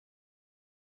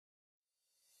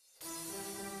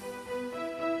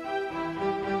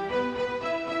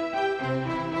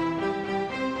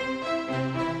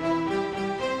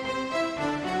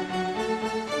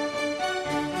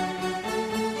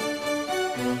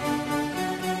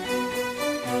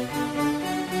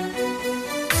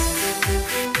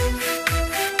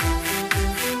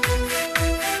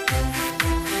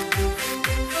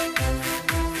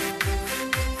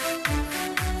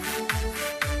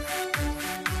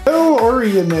are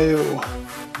you now?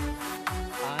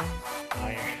 I'm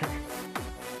tired.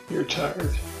 You're tired.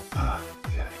 Yeah,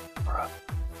 bro.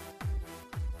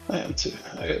 I am too.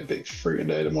 I got a big freaking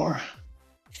day tomorrow.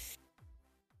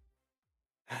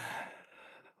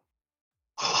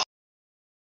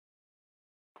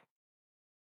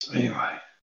 So anyway,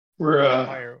 we're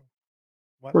Why are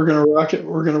what? we're gonna rock it.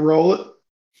 We're gonna roll it.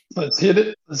 Let's hit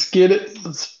it. Let's get it.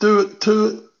 Let's do it to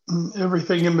it. And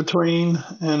everything in between.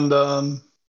 And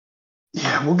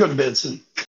yeah, we'll go to bed soon.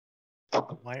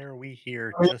 Why are we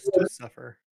here I, mean, just to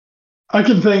suffer? I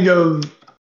can think of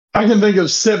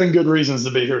 7 good reasons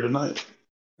to be here tonight.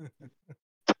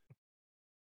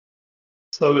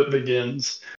 So it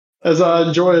begins. As I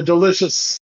enjoy a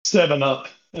delicious 7 Up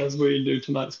as we do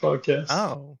tonight's podcast.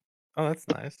 Oh, that's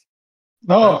nice.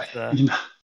 Oh, That's,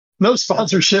 no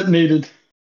sponsorship needed.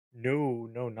 no,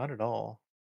 not at all.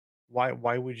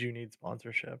 Why would you need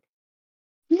sponsorship?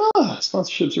 No,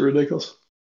 sponsorships are ridiculous.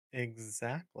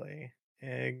 Exactly.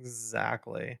 And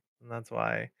that's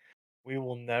why we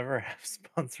will never have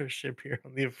sponsorship here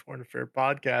on the Foreign Affair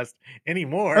podcast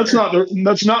anymore. That's not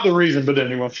the reason, but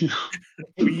anyway.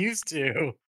 We used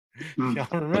to. If Hmm.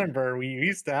 y'all remember, we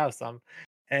used to have some,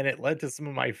 and it led to some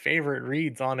of my favorite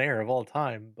reads on air of all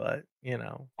time. But I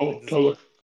Oh, just totally.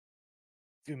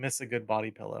 do miss a good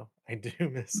body pillow. I do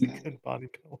miss a good body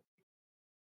pillow.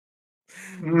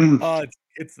 Mm.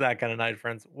 It's that kind of night,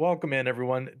 friends. Welcome in,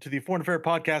 everyone, to the Foreign Affair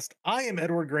podcast. I am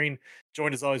Edward Green,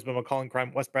 joined as always by my calling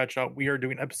crime, Wes Bradshaw. We are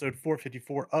doing episode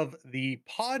 454 of the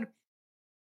pod,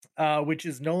 which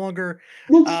is no longer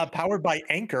powered by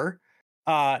Anchor.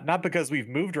 Not because we've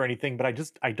moved or anything, but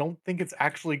I don't think it's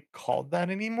actually called that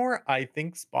anymore. I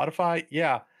think Spotify,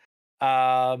 yeah.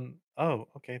 Oh,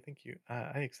 okay, thank you.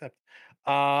 I accept.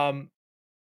 Um,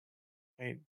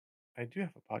 wait, I do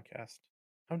have a podcast.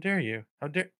 How dare you? How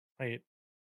dare wait.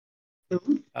 All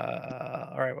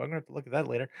right, well, I'm gonna have to look at that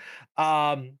later.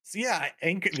 So yeah,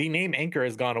 Anchor, the name Anchor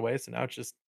has gone away, so now it's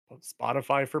just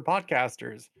Spotify for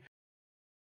podcasters.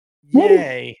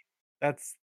 Yay.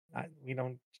 That's we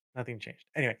don't nothing changed.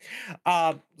 Anyway,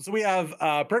 so we have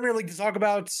Premier League to talk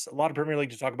about, a lot of Premier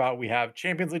League to talk about. We have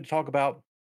Champions League to talk about,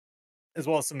 as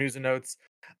well as some news and notes.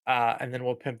 And then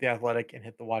we'll pimp the athletic and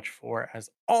hit the watch for as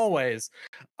always.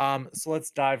 So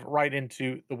let's dive right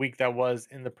into the week that was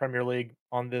in the Premier League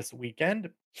on this weekend.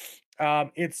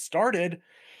 It started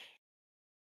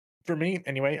for me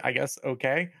anyway, I guess.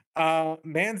 Okay.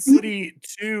 Man City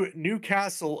 2,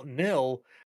 Newcastle 0.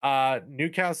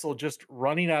 Newcastle just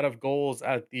running out of goals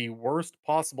at the worst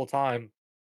possible time.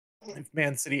 If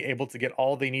Man City able to get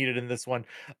all they needed in this one.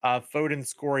 Foden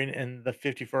scoring in the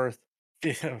 51st.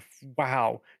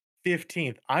 Wow.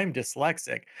 15th. I'm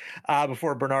dyslexic.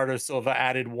 Before Bernardo Silva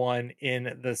added one in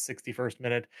the 61st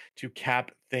minute to cap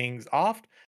things off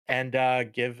and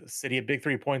give City a big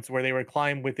 3 points where they would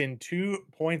climb within 2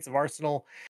 points of Arsenal.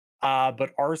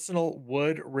 But Arsenal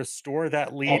would restore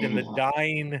that lead in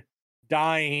the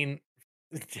dying,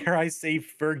 dare I say,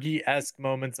 Fergie-esque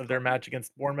moments of their match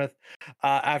against Bournemouth.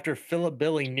 After Philip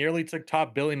Billing nearly took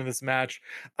top billing in this match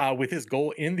with his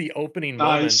goal in the opening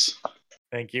moments. Nice.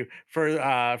 Thank you for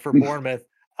Bournemouth.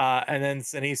 And then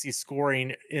Senesi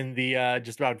scoring in the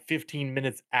just about 15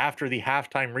 minutes after the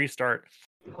halftime restart.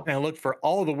 And it looked for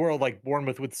all the world like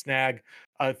Bournemouth would snag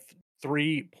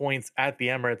 3 points at the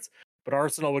Emirates. But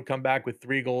Arsenal would come back with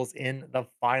 3 goals in the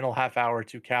final half hour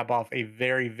to cap off a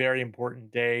very, very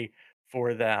important day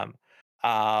for them.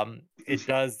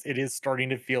 It is starting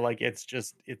to feel like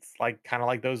it's like kind of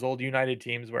like those old United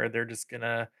teams where they're just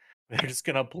gonna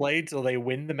play till they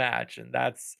win the match, and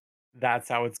that's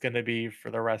how it's gonna be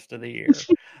for the rest of the year.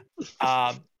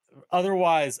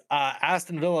 Otherwise,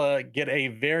 Aston Villa get a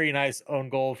very nice own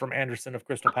goal from Anderson of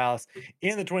Crystal Palace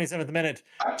in the 27th minute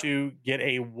to get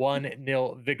a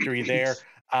 1-0 victory there.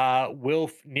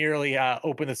 Wilf nearly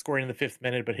opened the scoring in the 5th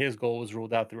minute, but his goal was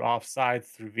ruled out through offsides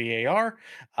through VAR.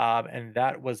 And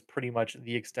that was pretty much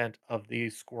the extent of the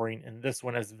scoring in this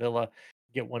one as Villa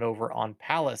get one over on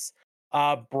Palace.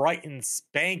 Brighton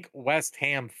spank West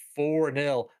Ham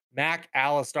 4-0. Mac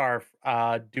Allister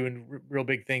doing real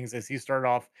big things as he started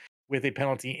off with a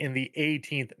penalty in the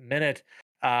 18th minute.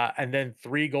 And then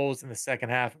 3 goals in the second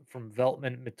half from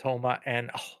Veltman, Mitoma, and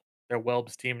their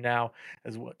Welbs team now,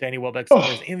 as Danny Welbeck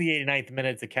scores in the 89th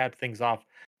minute to cap things off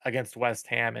against West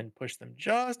Ham and push them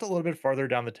just a little bit farther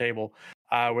down the table,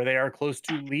 where they are close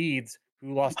to Leeds,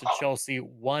 who lost to Chelsea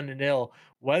 1-0.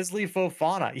 Wesley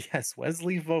Fofana, yes,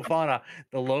 Wesley Fofana,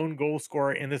 the lone goal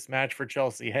scorer in this match for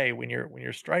Chelsea. Hey, when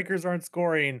your strikers aren't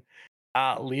scoring,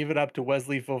 leave it up to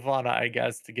Wesley Fofana, I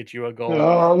guess, to get you a goal.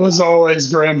 It was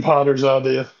always Graham Potter's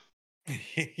idea.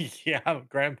 Yeah,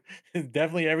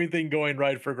 definitely everything going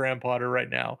right for Graham Potter right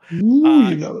now. Ooh, Uh,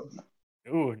 you know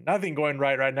it. nothing going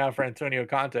right now for Antonio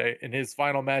Conte in his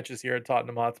final matches here at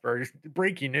Tottenham Hotspur.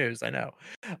 Breaking news, I know.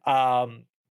 Um,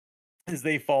 as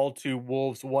they fall to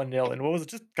Wolves 1-0 in what was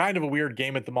just kind of a weird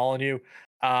game at the Molineux.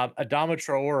 Adama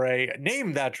Traore,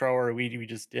 name that Traore. We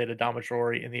just did Adama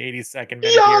Traore in the 82nd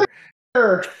minute Yeah,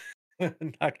 here. there.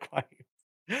 Not quite.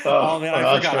 Oh Oh, man, I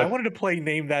that's forgot. I right. wanted to play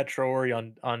Name That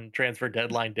Traore on transfer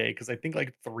deadline day because I think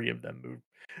like 3 of them moved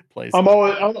I'm places.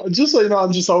 always, But just so you know,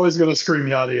 I'm just always going to scream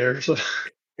you out of the air. So,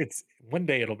 it's one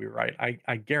day it'll be right.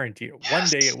 I guarantee it. One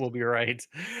day it yes. will be right.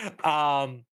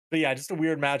 But yeah, just a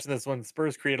weird match in this one.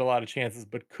 Spurs created a lot of chances,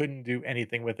 but couldn't do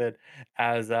anything with it.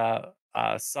 As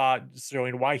saw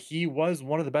showing why he was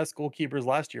one of the best goalkeepers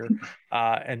last year,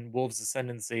 and Wolves'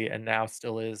 ascendancy, and now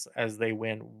still is as they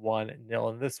win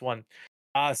 1-0 in this one.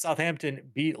 Southampton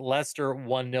beat Leicester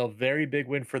 1-0. Very big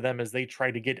win for them as they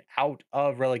try to get out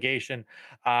of relegation.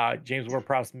 James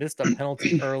Ward-Prowse missed a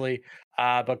penalty early,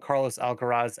 but Carlos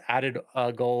Alcaraz added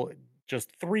a goal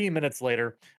just 3 minutes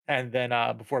later, and then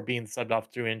before being subbed off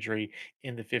through injury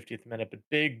in the 50th minute. But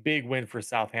big win for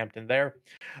Southampton there.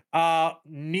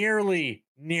 Nearly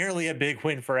a big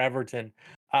win for Everton.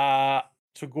 Doucouré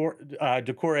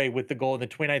with the goal in the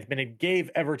 29th minute gave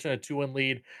Everton a 2-1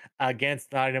 lead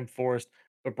against Nottingham Forest,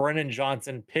 but Brennan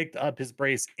Johnson picked up his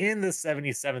brace in the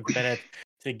 77th minute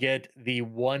to get the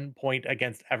 1 point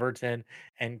against Everton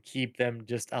and keep them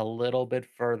just a little bit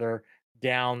further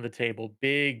down the table.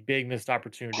 Big missed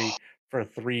opportunity for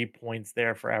 3 points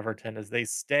there for Everton as they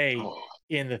stay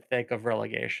in the thick of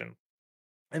relegation.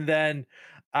 And then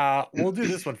we'll do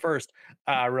this one first,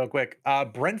 real quick.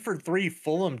 Brentford 3,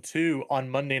 Fulham 2 on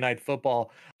Monday Night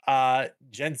Football.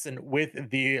 Jensen with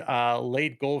the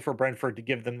late goal for Brentford to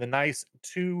give them the nice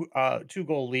two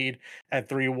goal lead at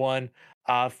 3-1.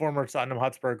 Former Tottenham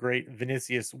Hotspur great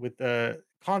Vinicius with the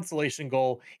consolation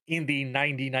goal in the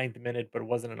 99th minute, but it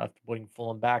wasn't enough to bring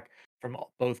Fulham back from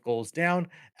both goals down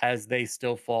as they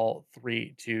still fall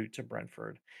 3-2 to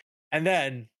Brentford. And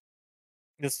then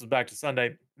this was back to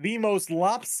Sunday, the most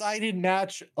lopsided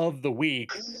match of the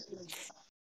week,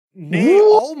 nay,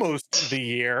 What? almost the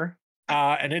year,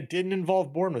 and it didn't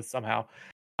involve Bournemouth somehow.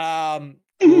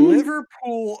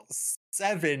 Liverpool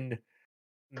 7,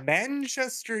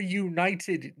 Manchester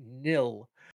United nil.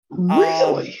 Um,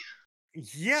 Really?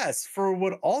 yes, for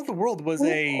what all the world was All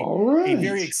a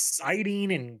very right.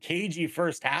 exciting and cagey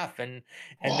first half, and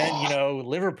then Oh,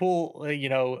 Liverpool,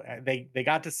 they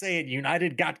got to say it.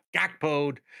 United got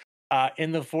Gakpo'd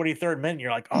in the 43rd minute.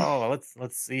 You're like, oh,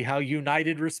 let's see how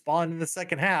United respond in the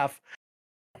second half.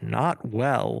 Not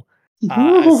well.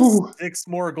 As woo. 6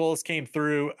 more goals came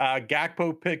through,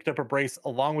 Gakpo picked up a brace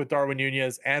along with Darwin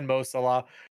Nunez and Mo Salah.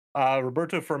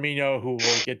 Roberto Firmino, who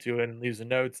we'll get to and leaves the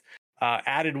notes,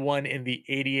 added one in the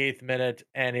 88th minute,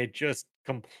 and it just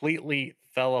completely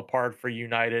fell apart for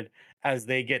United as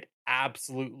they get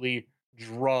absolutely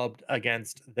drubbed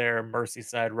against their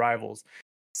Merseyside rivals.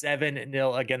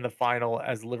 7-0 again, the final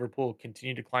as Liverpool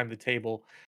continue to climb the table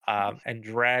and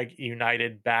drag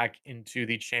United back into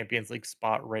the Champions League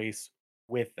spot race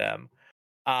with them.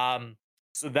 Um,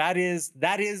 so that is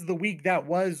the week that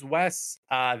was, Wes.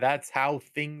 That's how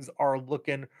things are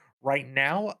looking right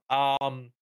now.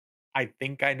 I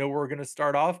think I know where we're gonna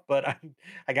start off, but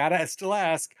I gotta still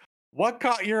ask, what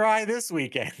caught your eye this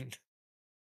weekend?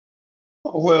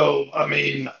 Well, I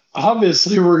mean,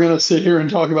 obviously, we're going to sit here and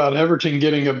talk about Everton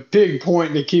getting a big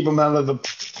point to keep them out of the.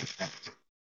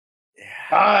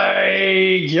 Yeah.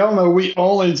 Y'all know we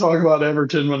only talk about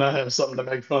Everton when I have something to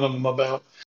make fun of them about.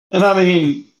 And I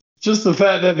mean, just the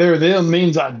fact that they're them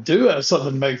means I do have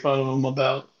something to make fun of them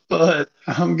about. But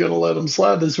I'm going to let them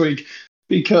slide this week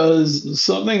because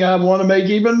something I want to make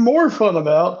even more fun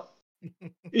about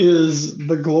is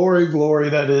the glory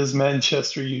that is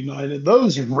Manchester United.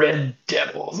 Those Red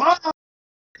Devils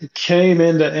came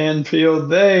into Anfield.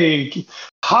 They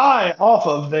high off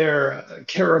of their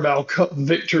Carabao Cup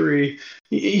victory.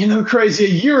 You know, crazy. A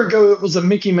year ago it was a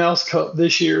Mickey Mouse Cup.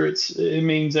 This year it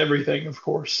means everything, of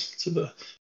course, to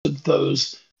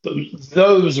those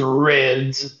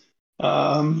Reds,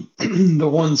 the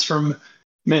ones from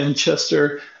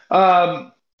Manchester.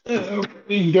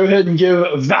 We can go ahead and give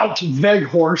Wout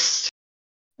Weghorst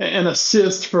an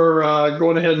assist for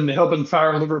going ahead and helping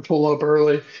fire Liverpool up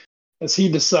early, as he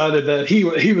decided that he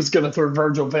was going to throw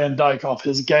Virgil van Dijk off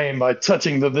his game by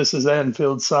touching the "This is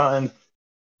Anfield" sign.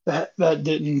 That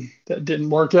didn't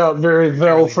work out very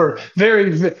well Barely for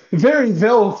noticed. very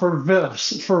well for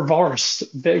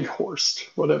Varst Veghorst,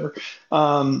 whatever.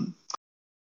 Um,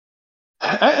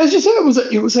 as you said,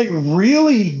 it was a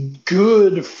really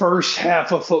good first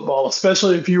half of football,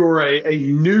 especially if you were a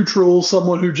neutral,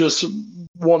 someone who just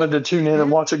wanted to tune in and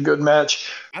Mhm. watch a good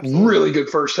match. Absolutely. Really good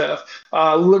first half.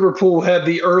 Liverpool had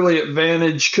the early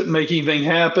advantage, couldn't make anything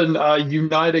happen.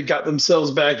 United got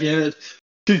themselves back in it.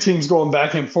 Two teams going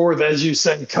back and forth, as you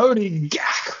said. Cody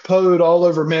Gakpo'd all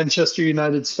over Manchester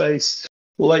United's face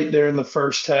late there in the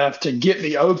first half to get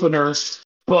the opener.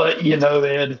 But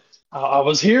Ed, I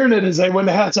was hearing it as they went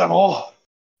to halftime. Oh,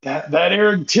 that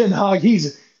Eric Ten Hag,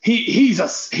 he's a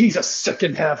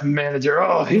second half manager.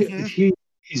 Oh, Mhm.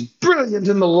 he's brilliant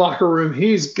in the locker room.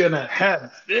 He's gonna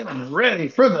have them ready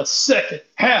for the second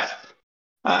half.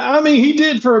 I mean, he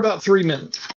did for about 3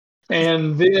 minutes,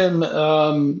 and then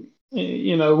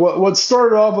what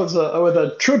started off was with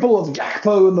a triple of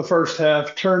Gakpo in the first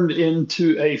half turned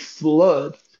into a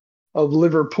flood of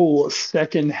Liverpool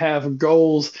second half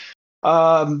goals.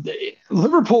 Um,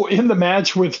 Liverpool in the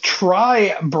match with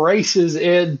try braces,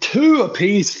 Ed, two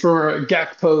apiece for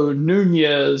Gakpo,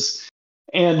 Nunez,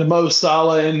 and Mo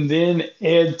Salah, and then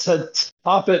Ed to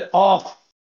top it off,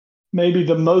 maybe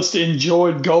the most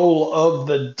enjoyed goal of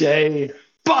the day.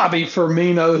 Bobby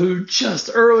Firmino, who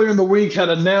just earlier in the week had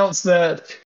announced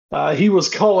that he was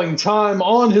calling time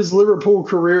on his Liverpool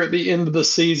career at the end of the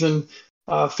season,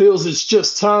 feels it's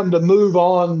just time to move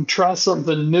on, try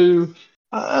something new.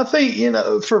 I think,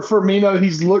 for Firmino,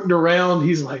 he's looked around.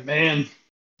 He's like, man,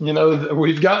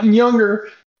 we've gotten younger.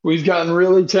 We've gotten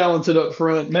really talented up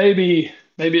front. Maybe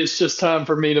it's just time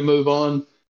for me to move on.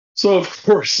 So, of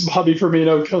course, Bobby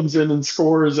Firmino comes in and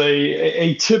scores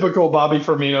a typical Bobby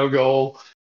Firmino goal.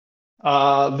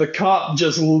 The cop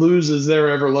just loses their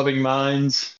ever loving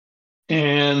minds.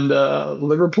 And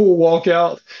Liverpool walk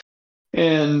out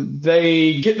and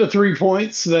they get the 3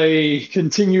 points. They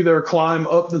continue their climb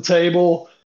up the table.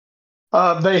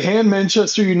 They hand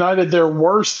Manchester United their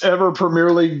worst ever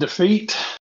Premier League defeat.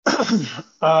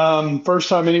 First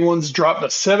time anyone's dropped a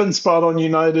 7 spot on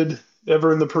United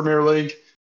ever in the Premier League.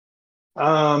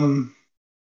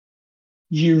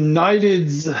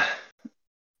 United's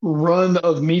run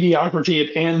of mediocrity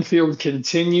at Anfield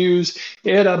continues.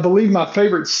 And I believe my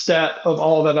favorite stat of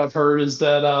all that I've heard is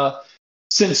that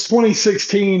since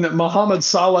 2016, Mohamed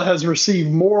Salah has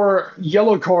received more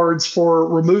yellow cards for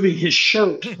removing his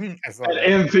shirt I saw at that.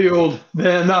 Anfield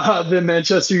than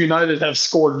Manchester United have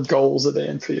scored goals at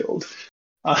Anfield.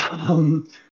 Um,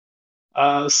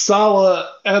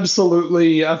 Salah,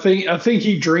 absolutely. I think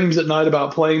he dreams at night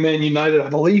about playing Man United. I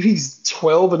believe he's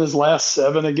 12 in his last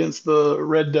 7 against the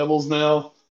Red Devils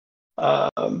now.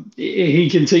 He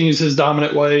continues his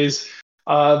dominant ways.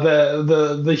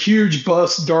 The huge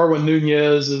bust Darwin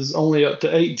Nunez is only up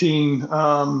to 18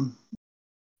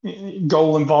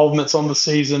 goal involvements on the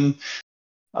season.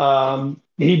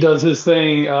 He does his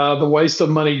thing. The waste of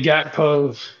money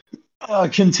Gakpo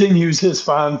continues his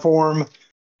fine form.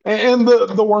 And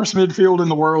the worst midfield in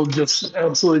the world just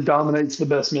absolutely dominates the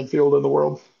best midfield in the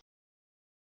world.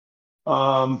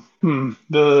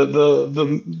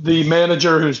 The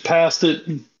manager who's passed it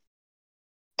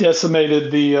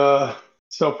decimated the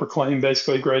self-proclaimed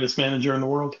basically greatest manager in the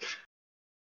world.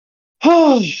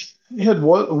 Oh, he had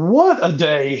what a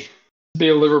day to be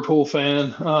a Liverpool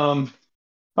fan.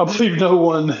 I believe no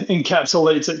one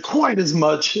encapsulates it quite as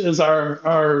much as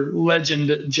our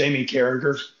legend Jamie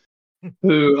Carragher,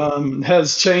 who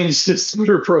has changed his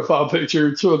Twitter profile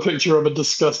picture to a picture of a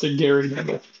disgusted Gary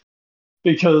Neville.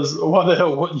 Because why the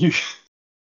hell wouldn't you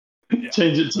Yeah,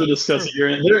 change it to a that's true. disgusting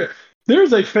Gary?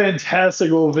 There's a fantastic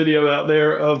little video out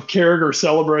there of Carragher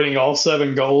celebrating all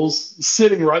 7 goals,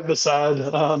 sitting right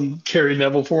beside Gary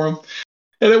Neville for him.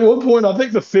 And at one point, I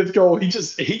think the 5th goal, he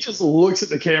just looks at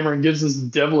the camera and gives this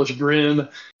devilish grin,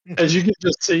 as you can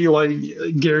just see like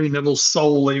Gary Neville's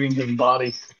soul leaving his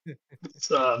body.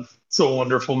 It's a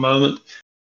wonderful moment.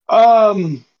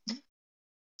 Um,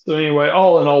 so anyway,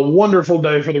 all in all, wonderful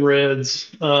day for the Reds.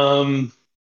 I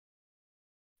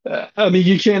mean,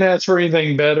 you can't ask for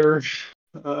anything better.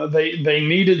 They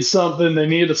needed something. They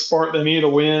needed a spark. They needed a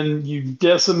win. You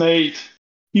decimate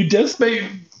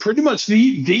pretty much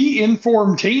the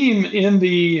informed team in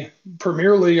the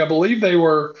Premier League. I believe they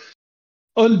were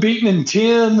unbeaten in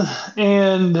 10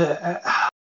 and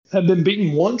have been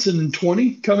beaten once in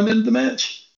 20 coming into the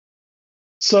match.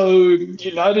 So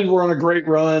United were on a great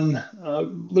run.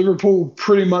 Liverpool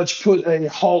pretty much put a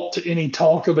halt to any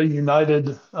talk of a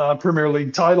United Premier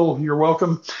League title. You're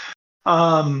welcome.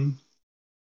 Um,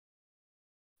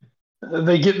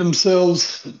 they get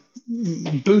themselves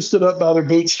boosted up by their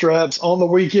bootstraps on the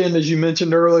weekend, as you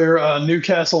mentioned earlier.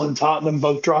 Newcastle and Tottenham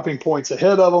both dropping points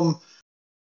ahead of them.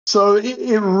 So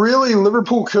it really,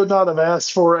 Liverpool could not have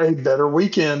asked for a better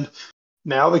weekend.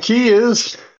 Now the key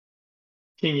is,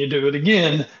 can you do it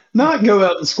again? Not go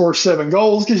out and score 7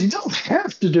 goals because you don't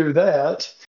have to do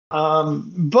that.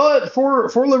 But for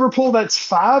Liverpool, that's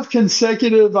 5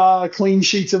 consecutive clean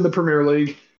sheets in the Premier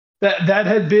League. That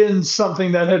had been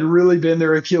something that had really been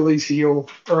their Achilles heel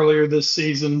earlier this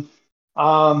season.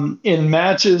 In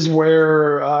matches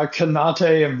where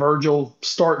Kanate and Virgil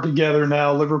start together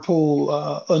now, Liverpool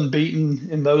unbeaten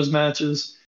in those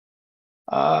matches.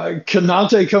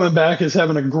 Kanate coming back is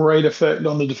having a great effect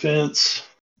on the defense.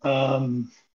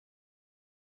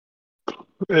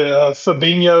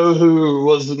 Fabinho, who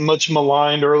was much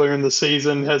maligned earlier in the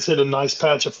season, has hit a nice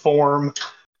patch of form.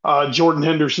 Jordan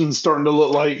Henderson's starting to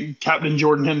look like Captain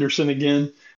Jordan Henderson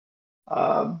again.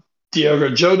 Diogo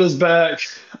Jota's back.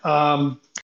 Oh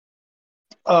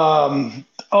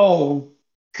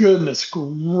goodness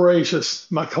gracious,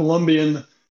 my Colombian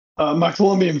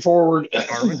forward,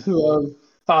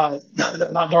 not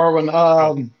Darwin.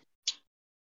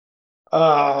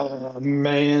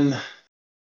 Man.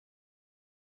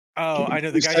 Oh, I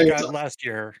know the guy you got last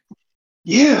year.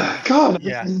 Yeah, God,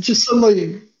 Yeah. just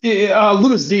suddenly,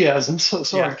 Luis Diaz. I'm so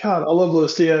sorry. Yeah. God, I love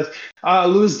Luis Diaz.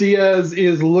 Luis Diaz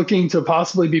is looking to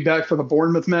possibly be back for the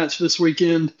Bournemouth match this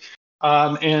weekend,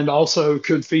 and also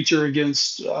could feature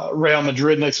against Real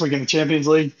Madrid next week in the Champions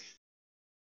League.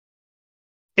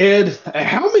 Ed,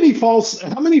 how many false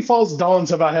dawns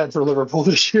have I had for Liverpool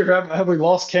this year? Have we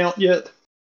lost count yet?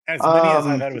 As many as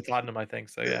I've had with Tottenham, I think.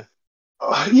 So, yeah.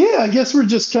 Yeah, I guess we're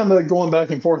just kind of going back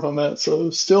and forth on that.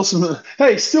 So still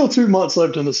still 2 months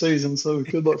left in the season. So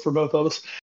good luck for both of us.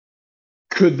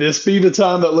 Could this be the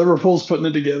time that Liverpool's putting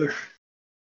it together?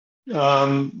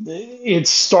 It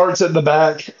starts at the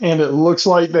back, and it looks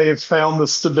like they have found the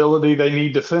stability they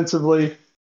need defensively.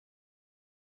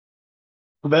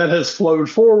 That has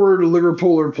flowed forward.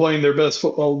 Liverpool are playing their best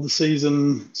football of the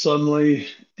season suddenly,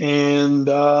 and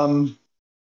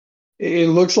it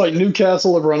looks like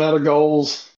Newcastle have run out of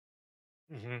goals.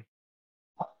 Mm-hmm.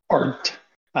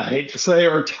 I hate to say,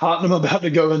 are Tottenham about to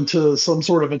go into some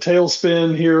sort of a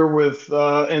tailspin here with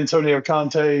Antonio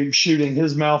Conte shooting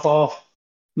his mouth off?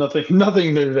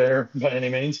 Nothing new there by any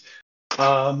means.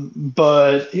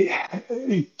 But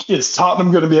is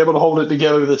Tottenham going to be able to hold it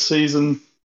together this season?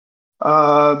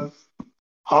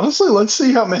 Honestly, let's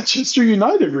see how Manchester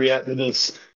United react to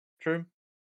this. True.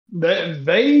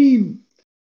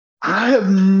 I have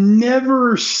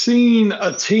never seen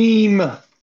a team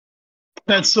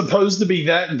that's supposed to be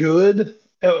that good,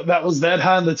 that was that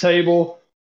high in the table,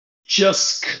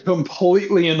 just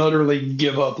completely and utterly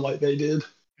give up like they did.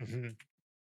 Mm-hmm.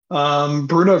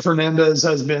 Bruno Fernandes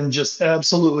has been just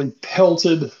absolutely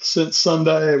pelted since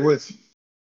Sunday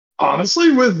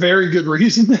honestly, with very good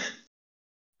reason.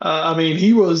 I mean,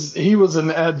 he was an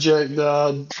abject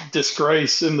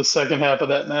disgrace in the second half of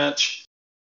that match.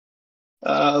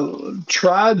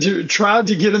 Tried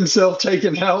to get himself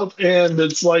taken out, and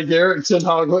it's like Eric Ten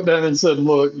Hag looked at him and said,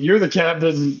 "Look, you're the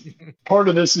captain. Part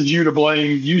of this is you to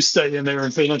blame. You stay in there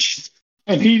and finish."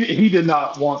 And he did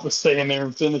not want to stay in there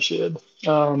and finish it.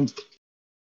 I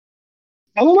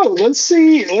don't know. Let's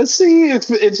see if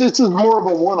this is more of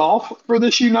a one-off for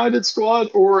this United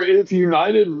squad, or if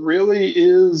United really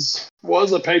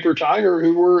was a paper tiger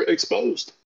who were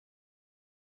exposed.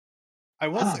 I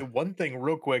will say one thing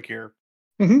real quick here.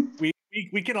 Mm-hmm.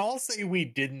 We can all say we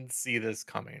didn't see this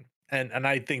coming, and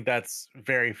I think that's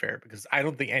very fair, because I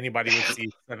don't think anybody would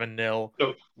see 7-0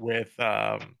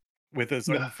 with as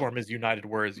informed as United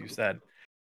were, as you said.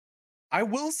 I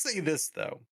will say this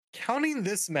though. Counting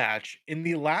this match, in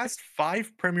the last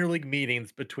 5 Premier League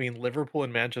meetings between Liverpool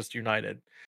and Manchester United,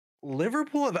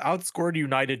 Liverpool have outscored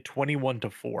United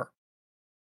 21-4.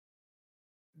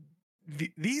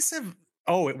 These have.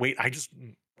 Oh wait, because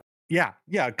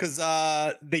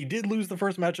they did lose the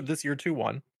first match of this year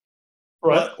 2-1.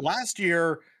 Right. But last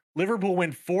year, Liverpool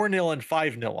went 4-0 and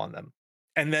 5-0 on them.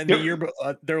 And then the year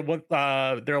their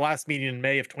last meeting in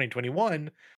May of 2021,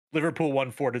 Liverpool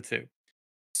won 4-2.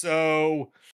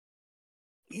 So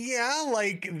yeah,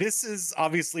 like, this is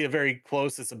obviously a very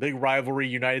close. It's a big rivalry.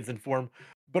 United's in form,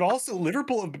 but also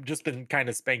Liverpool have just been kind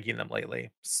of spanking them lately.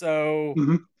 So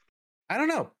I don't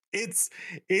know. It's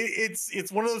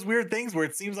one of those weird things where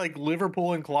it seems like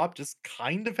Liverpool and Klopp just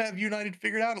kind of have United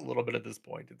figured out a little bit at this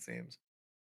point, it seems.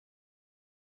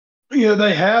 Yeah,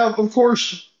 they have. Of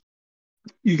course,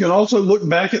 you can also look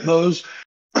back at those.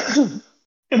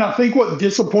 And I think what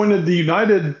disappointed the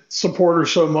United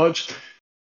supporters so much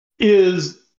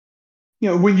is,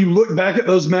 when you look back at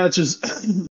those matches,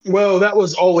 well, that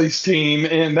was Ole's team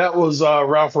and that was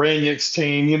Ralph Rangnick's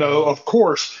team. Of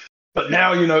course, But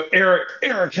now,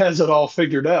 Eric has it all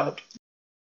figured out.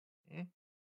 Mm.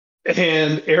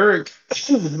 And Eric,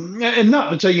 and not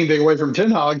to take anything away from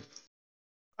Ten Hag,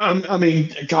 I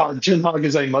mean, God, Ten Hag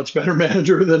is a much better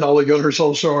manager than Ole Gunnar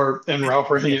Solskjaer and Ralph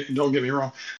Yeah. Rangnick. Don't get me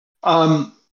wrong.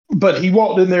 But he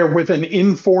walked in there with an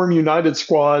informed United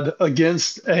squad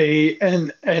against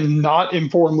an not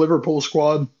informed Liverpool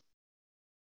squad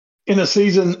in a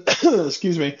season,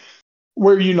 excuse me,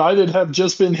 where United have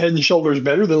just been head and shoulders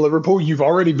better than Liverpool. You've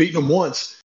already beaten them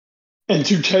once, and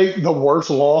to take the worst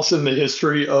loss in the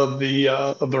history of the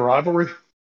rivalry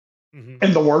Mm-hmm.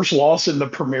 and the worst loss in the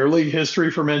Premier League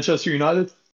history for Manchester United.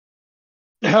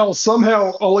 How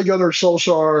somehow Ole Gunnar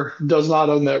Solskjaer does not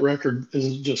own that record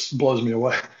is just blows me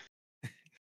away.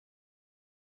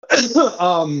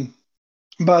 um,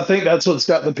 but I think that's what's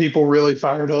got the people really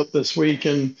fired up this week.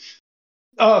 And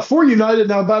for United,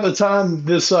 now by the time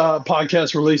this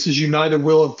podcast releases, United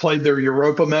will have played their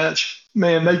Europa match.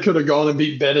 Man, they could have gone and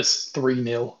beat Betis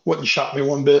 3-0. Wouldn't shock me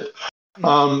one bit.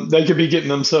 They could be getting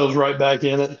themselves right back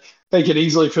in it. They could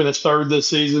easily finish third this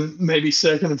season, maybe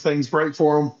second if things break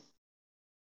for them.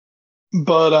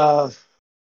 But at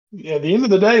the end of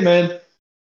the day, man,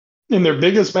 in their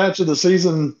biggest match of the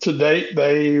season to date,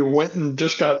 they went and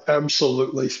just got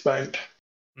absolutely spanked.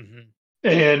 Mm-hmm.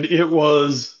 And it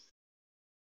was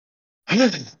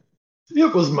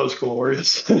most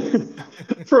glorious.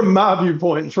 From my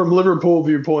viewpoint, from Liverpool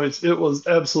viewpoints, it was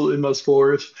absolutely most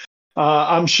glorious.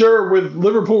 I'm sure with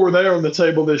Liverpool were there on the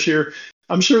table this year,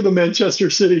 I'm sure the Manchester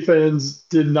City fans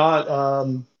did not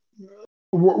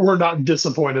were not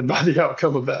disappointed by the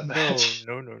outcome of that match.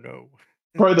 No.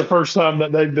 Probably the first time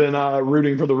that they've been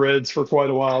rooting for the Reds for quite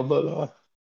a while. But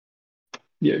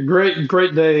yeah, great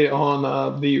day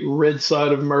on the red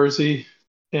side of Mersey.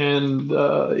 And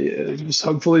yeah, just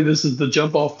hopefully this is the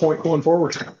jump off point going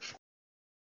forward.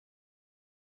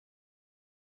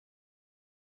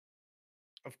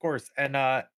 Of course.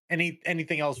 And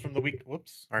anything else from the week?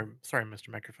 Whoops. Sorry, Mr.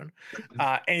 Microphone.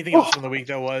 Anything else from the week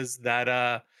that was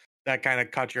that kind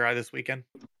of caught your eye this weekend?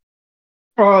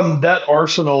 That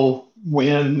Arsenal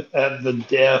win at the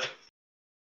death.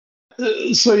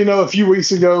 So, a few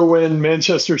weeks ago when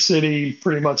Manchester City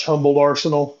pretty much humbled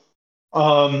Arsenal,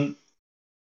 I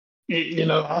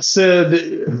said,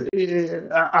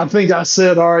 I think I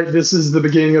said, all right, this is the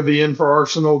beginning of the end for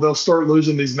Arsenal. They'll start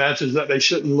losing these matches that they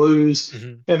shouldn't lose,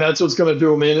 and that's what's going to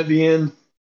do them in at the end.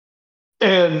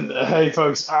 And hey,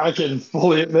 folks, I can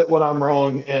fully admit when I'm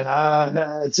wrong,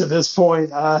 and to this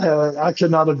point, I could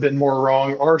not have been more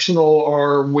wrong. Arsenal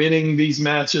are winning these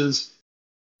matches,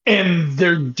 and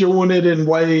they're doing it in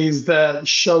ways that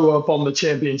show up on the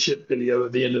championship video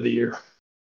at the end of the year.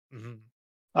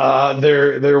 Mm-hmm.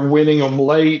 They're winning them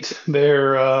late.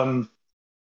 They're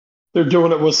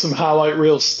doing it with some highlight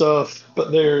reel stuff, but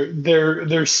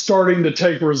they're starting to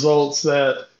take results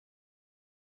that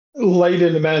late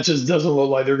in the matches doesn't look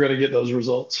like they're going to get those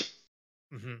results.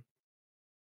 Mm-hmm.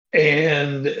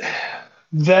 And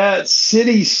that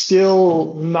City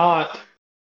still not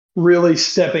really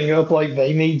stepping up like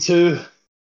they need to.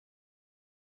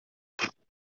 I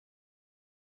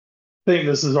think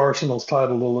this is Arsenal's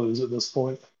title to lose at this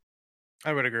point.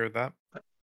 I would agree with that.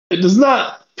 It does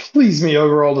not please me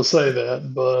overall to say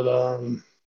that, but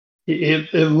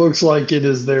it looks like it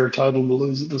is their title to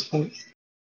lose at this point.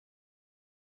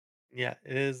 Yeah,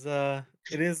 it is.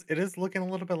 It is looking a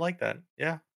little bit like that.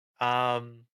 Yeah.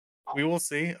 We will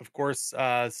see. Of course,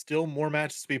 still more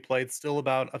matches to be played. Still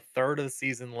about a third of the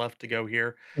season left to go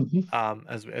here. Mm-hmm.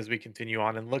 As we continue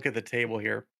on and look at the table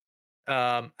here.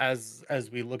 As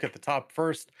we look at the top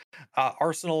first,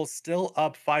 Arsenal still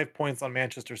up 5 points on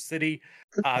Manchester City.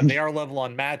 They are level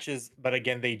on matches, but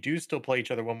again, they do still play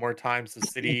each other one more time. So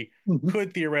City Mm-hmm.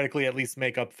 could theoretically at least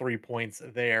make up 3 points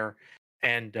there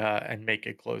and make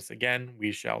it close again.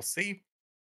 We shall see.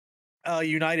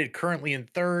 United currently in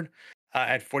third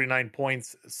at 49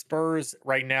 points. Spurs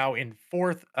right now in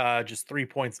fourth, just 3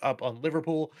 points up on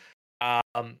Liverpool.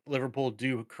 Liverpool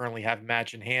do currently have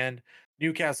match in hand.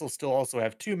 Newcastle still also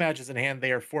have 2 matches in hand.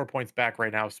 They are 4 points back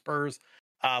right now. Spurs,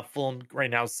 Fulham right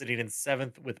now sitting in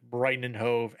seventh with Brighton and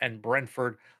Hove, and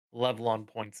Brentford level on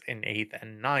points in eighth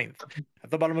and ninth. At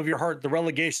the bottom of your heart, the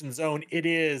relegation zone. It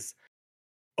is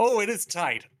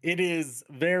tight. It is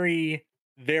very,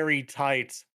 very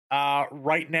tight.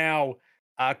 Right now,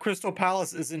 Crystal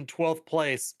Palace is in 12th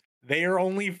place. They are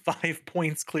only 5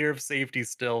 points clear of safety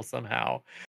still somehow.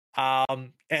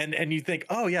 And you think,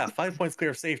 oh yeah, 5 points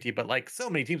clear of safety, but like so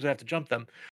many teams would have to jump them.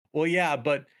 Well, yeah,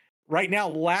 but right now,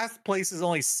 last place is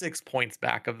only 6 points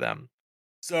back of them.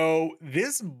 So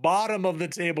this bottom of the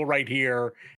table right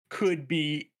here could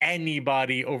be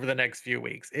anybody over the next few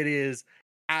weeks. It is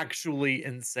actually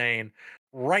insane.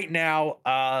 Right now,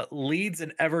 Leeds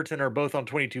and Everton are both on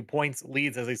 22 points.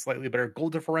 Leeds has a slightly better goal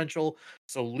differential.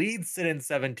 So Leeds sit in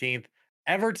 17th,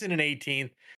 Everton in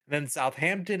 18th, then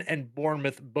Southampton and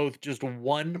Bournemouth both just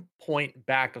 1 point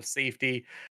back of safety.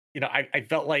 I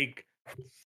felt like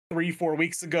 3-4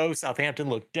 weeks ago, Southampton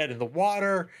looked dead in the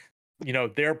water.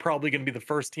 They're probably going to be the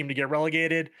first team to get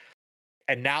relegated,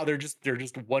 and now they're just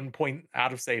 1 point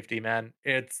out of safety, man.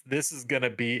 This is going to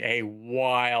be a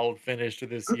wild finish to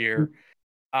this year.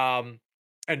 Um,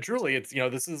 and truly,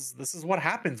 this is what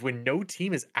happens when no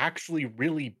team is actually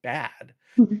really bad,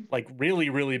 like really,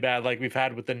 really bad, like we've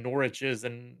had with the Norwiches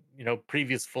and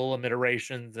previous Fulham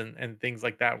iterations and things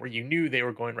like that, where you knew they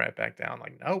were going right back down.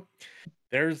 Like, nope,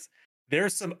 there's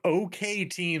there's some okay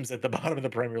teams at the bottom of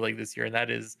the Premier League this year, and that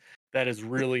is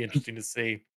really interesting to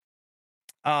see.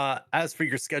 As for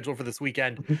your schedule for this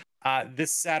weekend,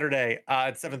 this Saturday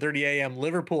at 7:30 a.m.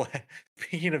 Liverpool.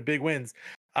 Speaking of big wins,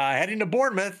 heading to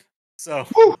Bournemouth. So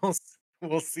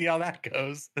we'll see how that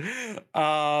goes.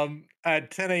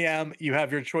 At 10 a.m. you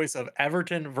have your choice of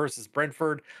Everton versus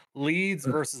Brentford, Leeds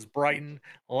versus Brighton,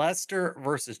 Leicester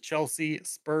versus Chelsea,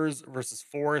 Spurs versus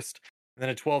Forest. And then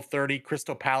at 12:30,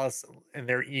 Crystal Palace and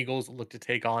their Eagles look to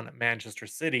take on Manchester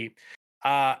City.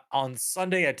 On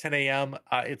Sunday at 10 a.m.,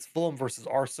 it's Fulham versus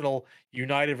Arsenal,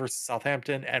 United versus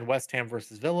Southampton, and West Ham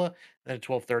versus Villa. Then at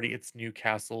 12:30, it's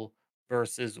Newcastle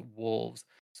versus Wolves.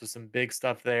 So some big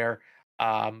stuff there.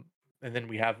 And then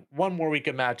we have one more week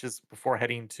of matches before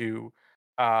heading to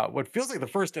what feels like the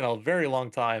first in a very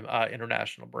long time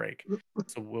international break.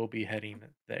 So we'll be heading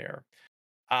there.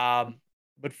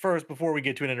 But first, before we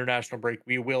get to an international break,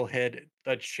 we will hit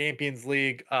the Champions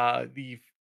League. The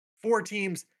 4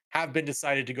 teams have been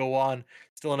decided to go on.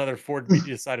 Still another 4 to be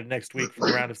decided next week for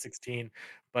the round of 16.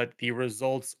 But the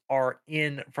results are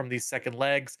in from these second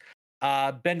legs.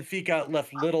 Benfica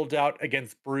left little doubt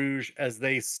against Bruges as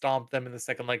they stomped them in the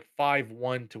second leg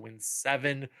 5-1 to win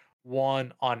 7-1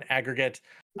 on aggregate.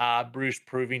 Bruges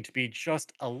proving to be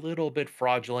just a little bit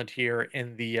fraudulent here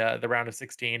in the round of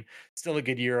 16. Still a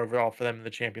good year overall for them in the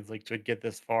Champions League to get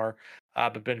this far.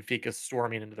 But Benfica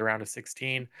storming into the round of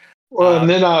 16. Well, and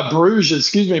then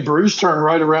Bruges turned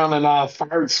right around and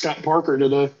fired Scott Parker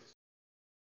today.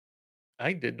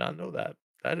 I did not know that.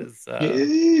 That is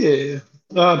Yeah.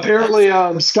 Apparently,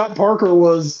 Scott Parker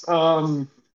was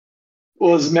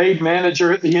made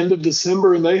manager at the end of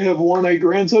December, and they have won a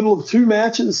grand total of 2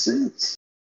 matches since.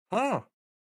 huh.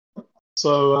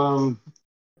 So,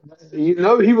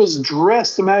 he was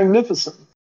dressed magnificent.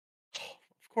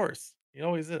 Of course, he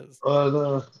always is.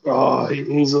 But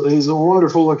he's a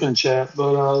wonderful looking chap.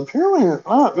 But apparently,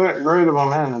 not that great of a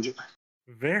manager.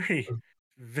 Very,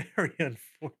 very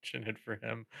unfortunate for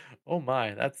him. Oh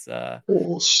my, that's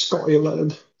Oh, Scotty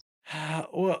lad.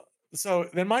 well. So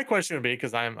then my question would be,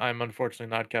 because I'm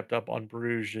unfortunately not kept up on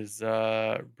Bruges'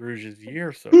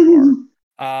 year so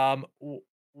far.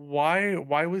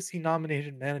 Why was he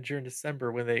nominated manager in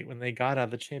December when they got out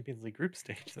of the Champions League group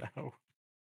stage though?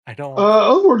 I don't.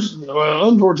 Unfortunately,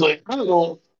 I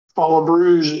don't follow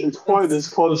Bruges quite as Let's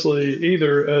closely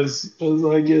either as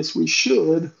I guess we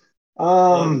should. let's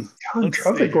I'm let's trying to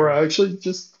see think where here. I actually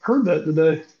just heard that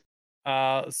today.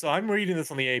 So I'm reading this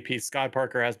on the AP. Scott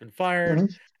Parker has been fired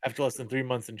Mhm. after less than 3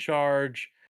 months in charge.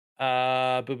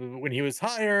 But when he was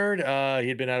hired, he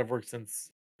had been out of work since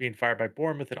being fired by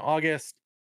Bournemouth in August.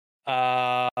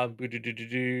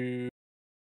 Boo-doo-doo-doo-doo.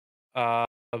 But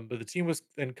the team was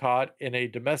then caught in a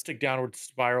domestic downward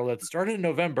spiral that started in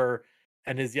November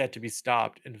and is yet to be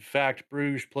stopped. In fact,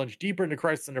 Bruges plunged deeper into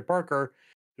crisis under Parker,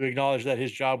 who acknowledged that his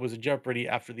job was in jeopardy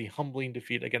after the humbling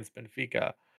defeat against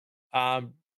Benfica.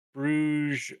 Um,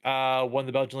 Bruges won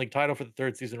the Belgian league title for the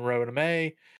 3rd season in a row in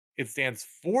May. It stands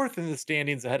 4th in the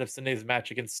standings ahead of Sunday's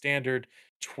match against Standard,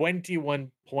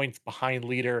 21 points behind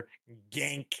leader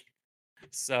Genk.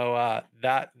 So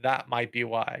that might be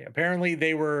why. Apparently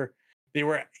they were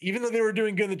even though they were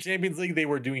doing good in the Champions League, they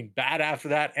were doing bad after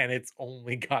that, and it's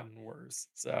only gotten worse.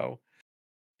 So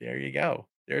there you go.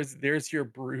 There's your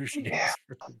Bruges Yeah. news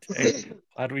for the day.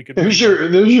 Glad we could There's bring that your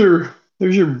there's your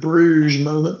there's your Bruges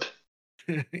moment.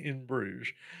 in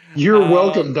Bruges. You're Um,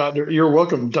 welcome, Doctor. You're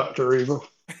welcome, Doctor Evil.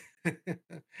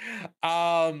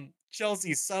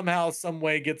 Chelsea somehow, some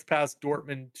way gets past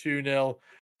Dortmund 2-0.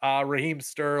 Raheem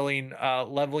Sterling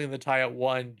leveling the tie at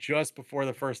 1 just before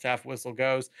the first half whistle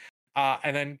goes.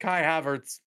 And then Kai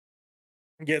Havertz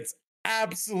gets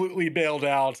absolutely bailed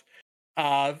out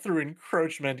through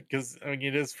encroachment, because I mean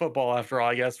it is football after all,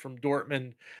 I guess, from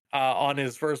Dortmund on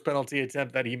his first penalty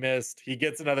attempt that he missed. He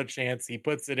gets another chance. He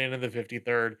puts it in the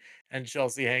 53rd, and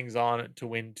Chelsea hangs on to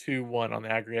win 2-1 on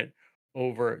the aggregate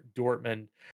over Dortmund.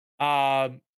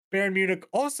 Um, Bayern Munich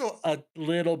also a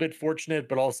little bit fortunate,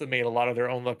 but also made a lot of their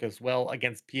own luck as well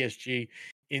against PSG.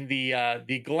 In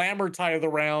the glamour tie of the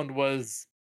round was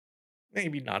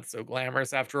maybe not so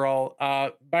glamorous after all.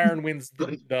 Bayern wins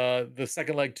the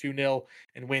second leg 2-0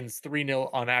 and wins 3-0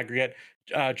 on aggregate.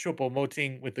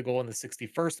 Choupo-Moting with the goal in the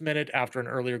 61st minute after an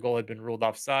earlier goal had been ruled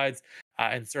offsides,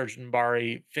 and Serge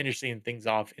Gnabry finishing things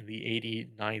off in the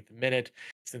 89th minute.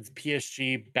 Since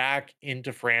PSG back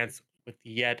into France with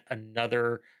yet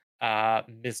another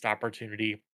missed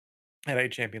opportunity at a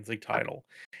Champions League title.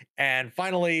 And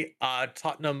finally,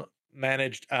 Tottenham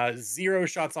managed 0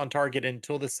 shots on target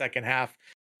until the second half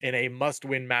in a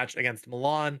must-win match against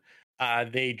Milan.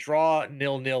 They draw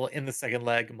 0-0 in the second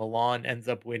leg. Milan ends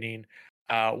up winning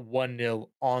 1-0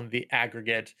 on the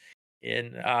aggregate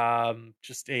in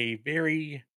just a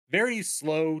very, very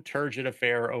slow, turgid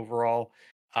affair overall.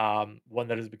 One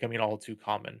that is becoming all too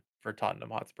common for Tottenham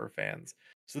Hotspur fans.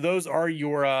 So those are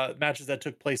your matches that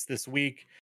took place this week.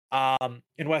 And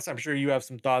Wes, I'm sure you have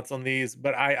some thoughts on these,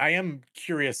 but I am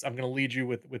curious. I'm going to lead you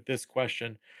with this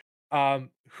question.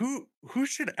 Who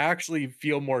should actually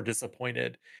feel more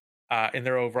disappointed in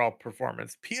their overall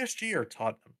performance, PSG or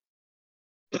Tottenham?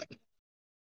 I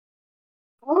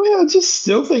mean, I just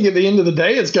still think at the end of the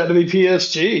day, it's got to be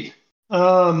PSG.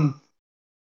 I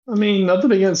mean,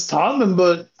 nothing against Tottenham,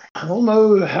 but I don't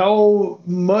know how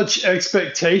much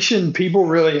expectation people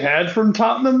really had from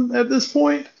Tottenham at this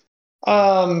point.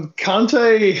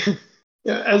 Conte,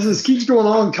 as this keeps going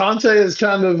on, Conte is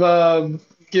kind of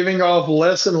giving off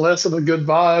less and less of a good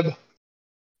vibe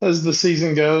as the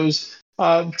season goes.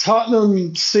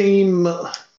 Tottenham seem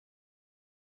like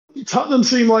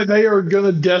they are going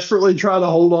to desperately try to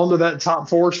hold on to that top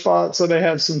 4 spot so they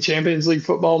have some Champions League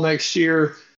football next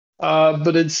year.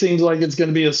 But it seems like it's going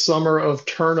to be a summer of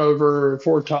turnover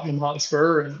for Tottenham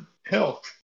Hotspur. And hell,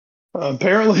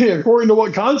 apparently, according to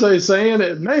what Conte is saying,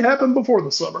 it may happen before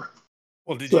the summer.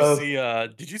 Well, did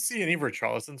you see any of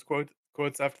Richarlison's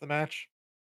quotes after the match?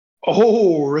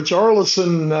 Oh,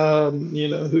 Richarlison,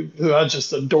 who I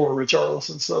just adore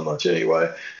Richarlison so much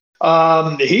anyway.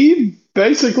 He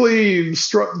basically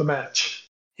struck the match.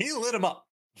 He lit him up.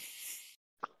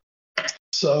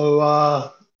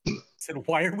 So said,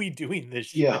 "Why are we doing this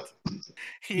shit?"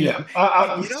 Yeah. You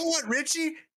know what,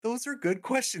 Richie? Those are good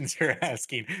questions you're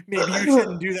asking. Maybe you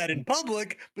shouldn't do that in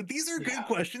public, but these are good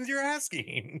questions you're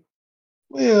asking.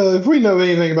 Yeah, if we know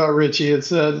anything about Richie, it's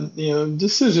that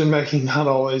decision making not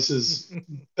always his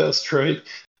best trait.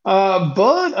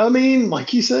 But I mean,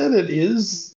 like you said, it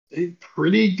is a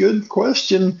pretty good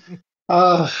question.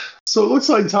 So it looks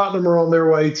like Tottenham are on their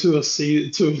way to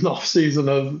an off season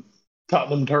of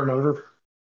Tottenham turnover.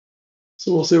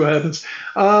 So we'll see what happens.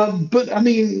 But I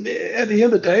mean, at the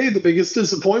end of the day, the biggest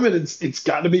disappointment it's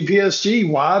got to be PSG.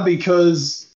 Why?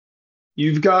 Because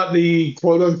you've got the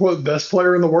quote unquote best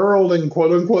player in the world and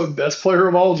quote unquote best player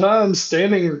of all time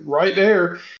standing right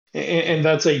there. And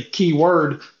that's a key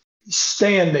word,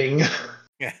 standing.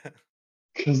 Yeah.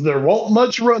 Because there won't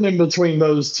much running between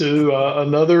those two.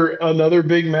 Another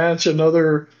big match,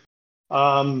 another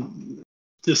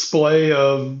display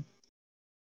of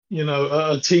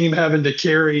a team having to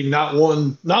carry not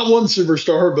one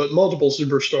superstar but multiple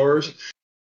superstars.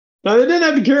 Now, they didn't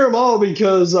have to carry them all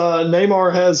because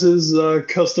Neymar has his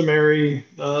customary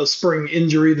spring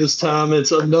injury this time.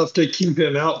 It's enough to keep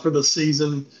him out for the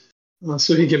season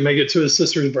so he can make it to his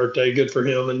sister's birthday. Good for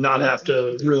him, and not have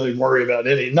to really worry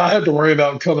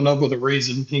about coming up with a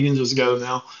reason. He can just go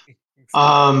now.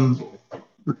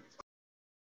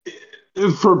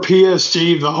 For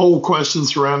PSG, the whole question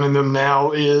surrounding them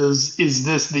now is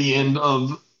this the end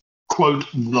of, quote,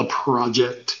 the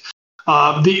project?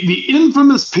 The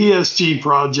infamous PSG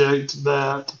project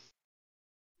that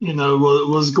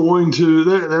was going to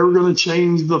they were going to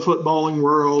change the footballing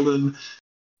world, and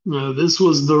this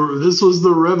was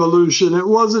the revolution. It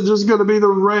wasn't just going to be the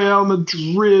Real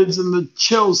Madrids and the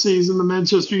Chelseas and the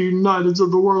Manchester Uniteds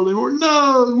of the world anymore.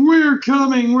 No, we're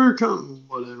coming,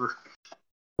 whatever.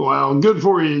 Wow, good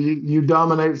for you. You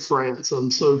dominate France.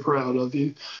 I'm so proud of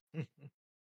you.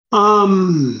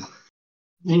 And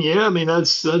yeah, I mean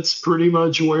that's pretty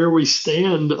much where we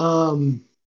stand.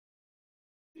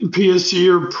 PSG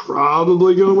are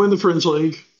probably going to win the French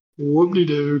league.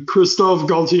 Whoop-de-doo. Christophe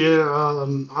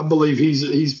Galtier, I believe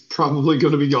he's probably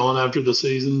going to be gone after the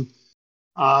season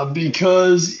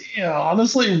because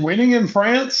honestly, winning in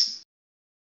France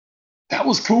that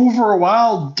was cool for a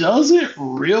while. Does it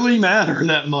really matter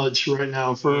that much right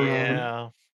now for Yeah.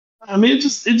 I mean it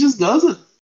just doesn't.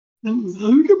 And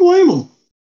who can blame them?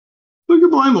 Who can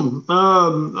blame them?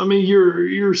 I mean,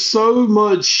 you're so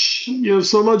much, you have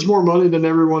so much more money than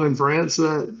everyone in France.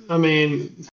 That I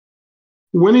mean,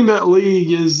 winning that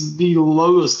league is the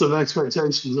lowest of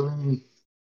expectations. I mean,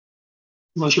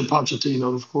 unless you're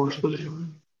Pochettino, of course. But anyway,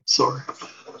 sorry.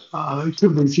 It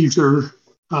could be future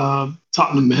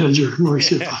Tottenham manager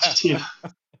Mauricio Yeah. Pochettino.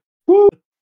 Woo!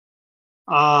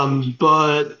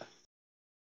 But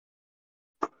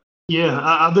yeah,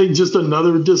 I think just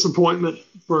another disappointment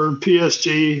for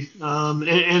PSG.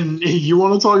 And you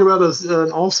want to talk about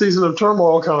an off season of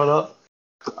turmoil coming up?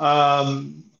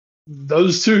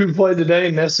 Those two who played today,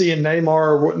 Messi and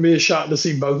Neymar, wouldn't be a shock to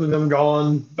see both of them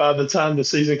gone by the time the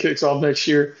season kicks off next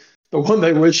year. The one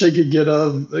they wish they could get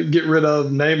rid of,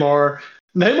 Neymar.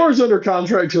 Neymar's under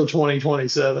contract till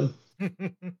 2027.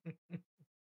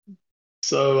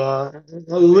 So I Amazing.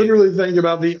 literally think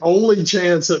about the only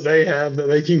chance that they have that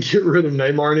they can get rid of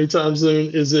Neymar anytime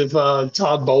soon is if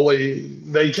Todd Bowley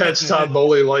they catch Todd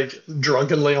Bowley like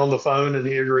drunkenly on the phone and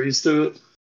he agrees to it.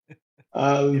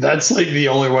 Yeah. That's like the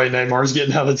only way Neymar's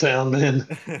getting out of town, man.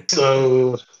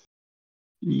 So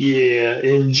yeah,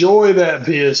 enjoy that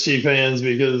PSG fans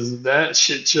because that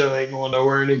shit show ain't going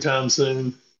nowhere anytime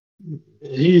soon.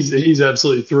 He's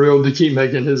absolutely thrilled to keep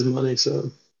making his money.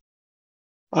 So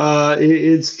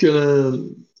it's gonna.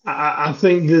 I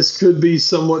think this could be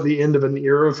somewhat the end of an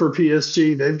era for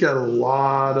PSG. They've got a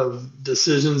lot of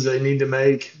decisions they need to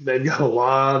make. They've got a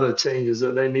lot of changes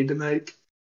that they need to make.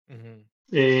 Mhm.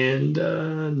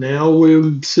 And now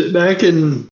we'll sit back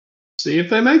and see if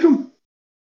they make them.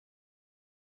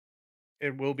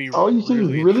 It will be All you can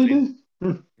really really interesting. do.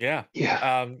 Hmm. Yeah.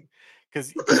 Yeah.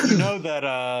 Because you know that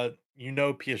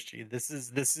PSG, this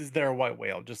is their white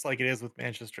whale, just like it is with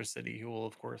Manchester City, who will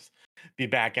of course be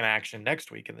back in action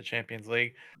next week in the Champions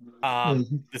League.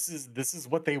 Mhm. This is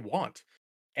what they want.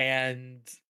 And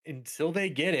until they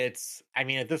get it, I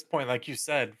mean, at this point, like you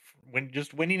said, when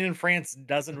just winning in France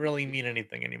doesn't really mean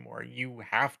anything anymore. You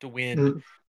have to win Mhm.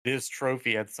 this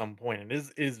trophy at some point.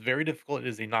 It is very difficult. It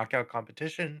is a knockout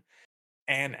competition.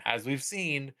 And as we've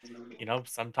seen,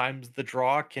 sometimes the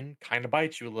draw can kind of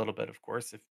bite you a little bit, of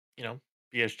course, if, you know,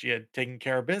 PSG had taken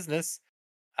care of business,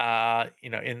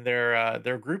 in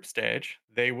their group stage,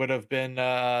 they would have been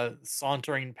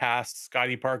sauntering past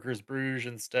Scotty Parker's Bruges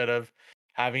instead of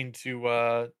having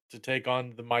to take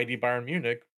on the mighty Bayern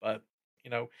Munich. But you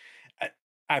know, at,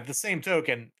 at the same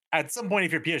token, at some point,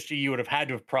 if you're PSG, you would have had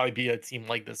to have probably be a team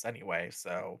like this anyway.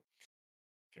 So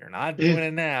if you're not Yeah. doing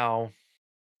it now,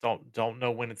 don't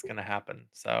know when it's gonna happen.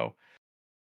 So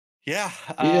yeah,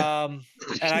 Yeah.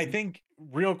 and I think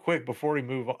real quick before we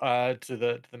move to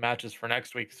the matches for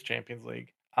next week's Champions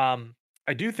League,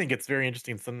 I do think it's very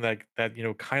interesting something that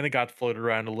kind of got floated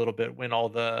around a little bit when all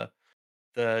the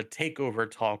takeover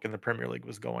talk in the Premier League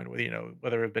was going with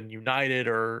whether it had been United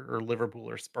or Liverpool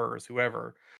or Spurs,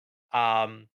 whoever.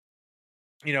 Um,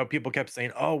 people kept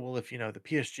saying, "Oh, well, if the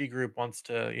PSG group wants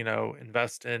to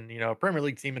invest in a Premier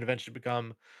League team and eventually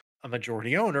become a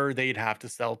majority owner, they'd have to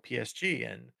sell PSG."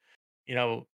 And you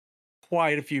know,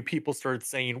 quite a few people started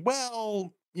saying,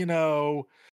 well,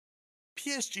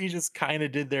 PSG just kind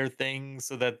of did their thing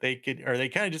so that they could, or they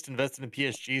kind of just invested in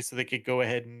PSG so they could go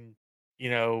ahead and, you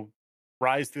know,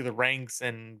 rise through the ranks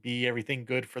and be everything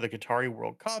good for the Qatari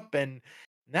World Cup. And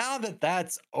now that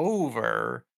that's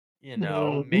over,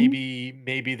 Mhm.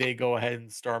 maybe they go ahead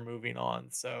and start moving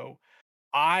on. So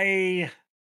I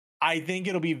I think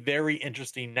it'll be very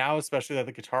interesting now, especially that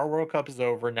the Qatar World Cup is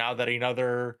over. Now that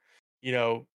another,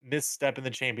 misstep in the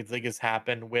Champions League has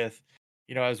happened with,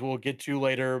 as we'll get to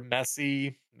later,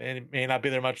 Messi may not be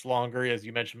there much longer. As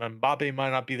you mentioned, Mbappe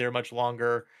might not be there much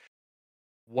longer.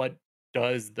 What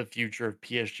does the future of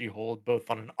PSG hold, both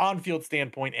on an on-field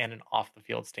standpoint and an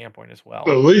off-the-field standpoint as But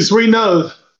well? at least we know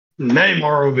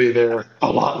Neymar will be there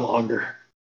a lot longer.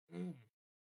 Mm,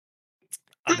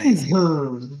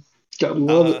 amazing. Gotta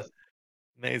love Uh, it.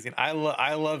 Amazing. I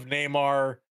love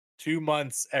Neymar 2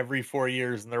 months every 4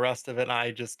 years, and the rest of it,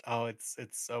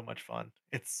 it's so much fun.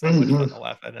 It's so much fun Mhm. to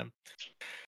laugh at him.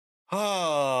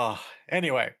 Oh,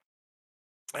 anyway,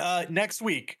 next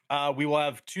week, we will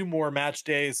have 2 more match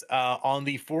days. On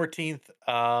the 14th,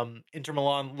 Inter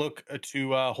Milan look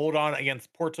to hold on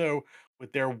against Porto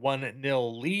with their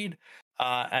 1-0 lead,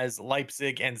 as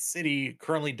Leipzig and City,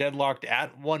 currently deadlocked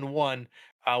at 1-1,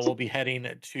 will be heading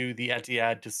to the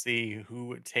Etihad to see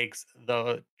who takes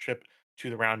the trip to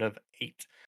the round of 8.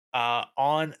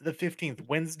 On the 15th,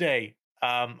 Wednesday,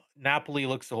 Napoli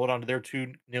looks to hold on to their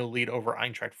 2-0 lead over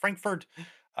Eintracht Frankfurt.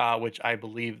 which I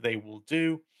believe they will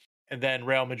do. And then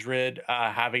Real Madrid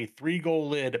have a 3-goal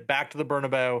lid back to the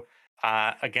Bernabeu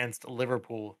against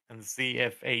Liverpool and see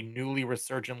if a newly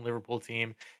resurgent Liverpool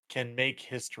team can make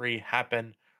history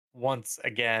happen once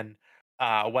again.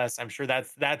 Wes, I'm sure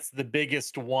that's the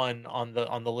biggest one on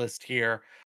the list here.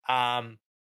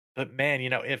 But man,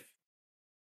 if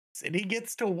City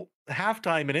gets to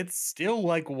halftime and it's still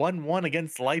like 1-1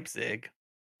 against Leipzig,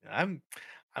 I'm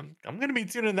I'm gonna be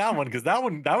tuning in that one because that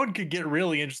one could get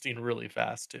really interesting really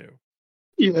fast too.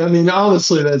 Yeah, I mean,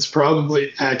 honestly, that's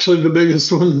probably actually the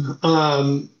biggest one.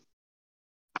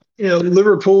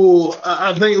 Liverpool.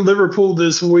 I think Liverpool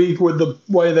this week, with the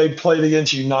way they played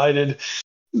against United,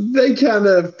 they kind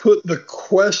of put the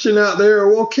question out there.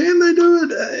 Well, can they do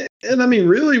it? And I mean,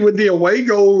 really, with the away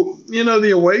goal,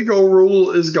 the away goal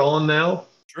rule is gone now.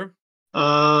 True.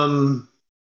 Um,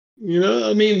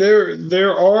 I mean,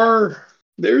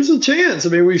 there's a chance. I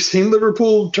mean, we've seen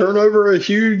Liverpool turn over a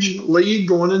huge lead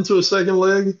going into a second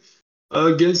leg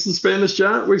against the Spanish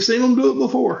Giant. We've seen them do it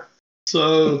before.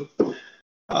 So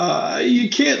you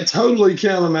can't totally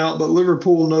count them out, but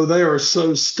Liverpool know they are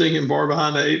so stinking far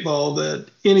behind the 8 ball that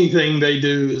anything they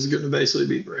do is going to basically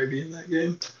beat Bravey in that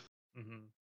game.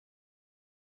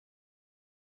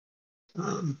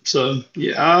 Mm-hmm. So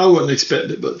yeah, I wouldn't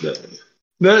expect it, but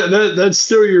that's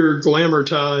still your glamour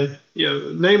tie.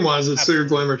 Name wise, it's still your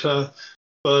glamour tie.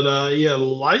 But yeah,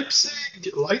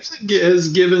 Leipzig has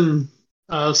given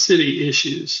City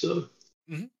issues, so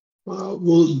mm-hmm.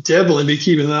 We'll definitely be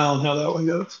keeping an eye on how that one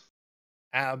goes.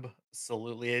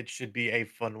 Absolutely, it should be a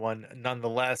fun one,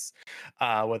 nonetheless.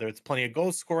 Whether it's plenty of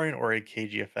goal scoring or a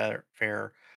cagey affair,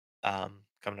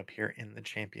 coming up here in the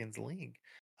Champions League.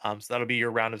 So that'll be your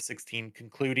round of 16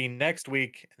 concluding next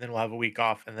week, and then we'll have a week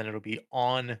off, and then it'll be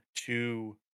on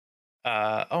to.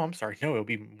 Oh, I'm sorry. No, it'll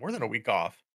be more than a week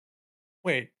off.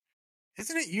 Wait,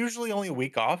 isn't it usually only a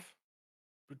week off?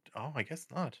 Oh, I guess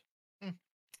not.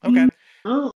 Okay.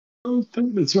 I don't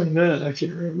think between that, I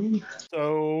can't remember.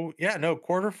 So yeah, no,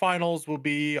 quarterfinals will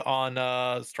be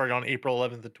on starting on April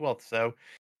 11th and 12th. So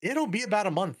it'll be about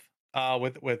a month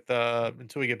with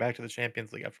until we get back to the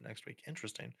Champions League after next week.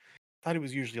 Interesting. Thought it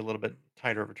was usually a little bit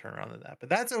tighter of a turnaround than that, but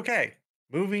that's okay.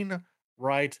 Moving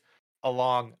right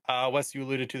along. Wes, you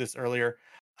alluded to this earlier.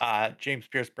 James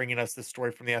Pierce bringing us this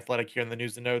story from the Athletic here in the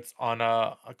news and notes on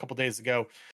a couple days ago.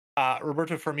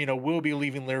 Roberto Firmino will be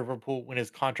leaving Liverpool when his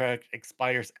contract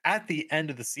expires at the end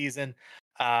of the season.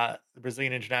 The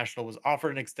Brazilian international was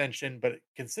offered an extension, but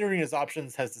considering his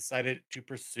options, has decided to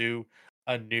pursue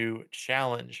a new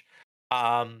challenge.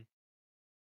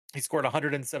 He scored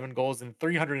 107 goals in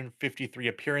 353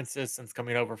 appearances since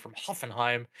coming over from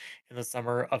Hoffenheim in the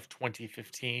summer of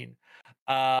 2015.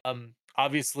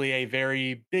 Obviously, a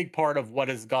very big part of what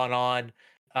has gone on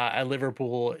at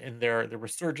Liverpool in their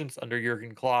resurgence under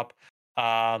Jurgen Klopp.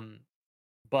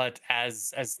 But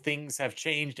as things have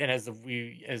changed, and as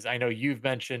I know you've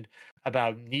mentioned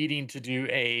about needing to do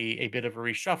a bit of a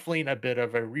reshuffling, a bit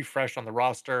of a refresh on the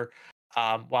roster.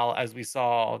 While as we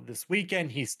saw this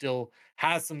weekend, he still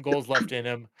has some goals left in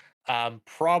him.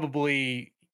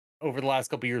 Probably over the last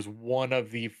couple of years, one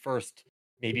of the first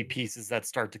maybe pieces that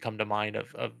start to come to mind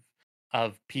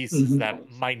of pieces that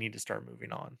might need to start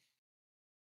moving on.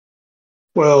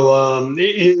 Well,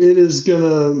 it's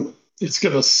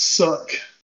gonna suck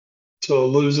to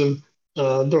lose him.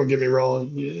 Don't get me wrong.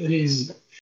 He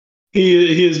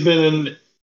has been an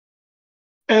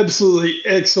absolutely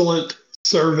excellent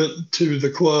servant to the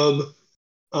club.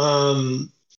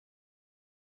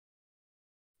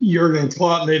 Jurgen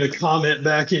Klopp made a comment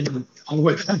all the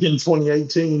way back in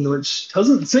 2018, which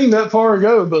doesn't seem that far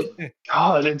ago, but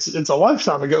God, it's a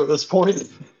lifetime ago at this point.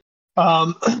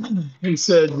 He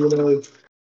said,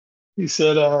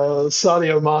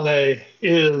 Sadio Mane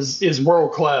is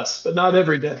world class, but not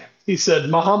every day. He said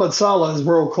Mohamed Salah is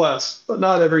world class, but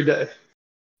not every day.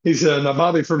 He said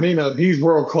Bobby Firmino, he's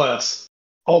world class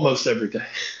almost every day.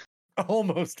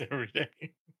 Almost every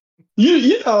day.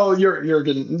 You know,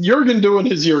 Jurgen doing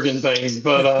his Jurgen thing,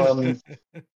 but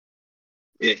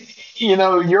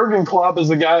Jurgen Klopp is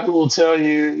the guy who will tell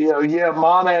you, yeah,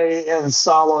 Mane and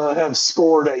Salah have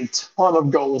scored a ton of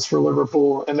goals for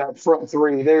Liverpool in that front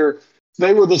three. They were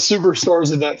the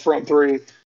superstars in that front three.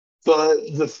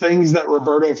 But the things that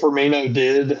Roberto Firmino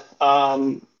did,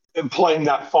 playing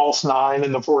that false nine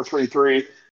in the 4-3-3,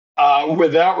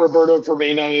 without Roberto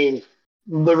Firmino,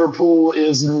 Liverpool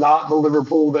is not the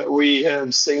Liverpool that we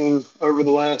have seen over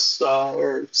the last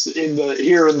in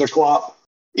the Klopp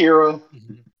era.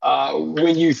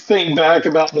 When you think back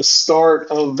about the start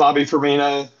of Bobby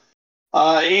Firmino,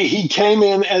 he came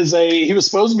in he was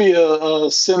supposed to be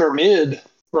a center mid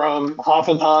from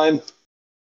Hoffenheim,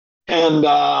 and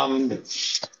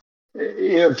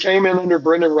came in under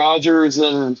Brendan Rodgers,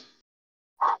 and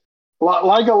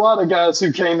like a lot of guys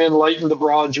who came in late in the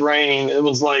Broad's reign, it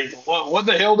was like, what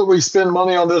the hell did we spend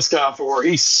money on this guy for?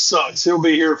 He sucks. He'll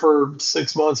be here for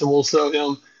 6 months and we'll sell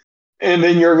him. And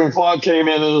then Jurgen Klopp came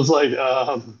in and was like,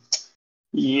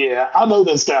 yeah, I know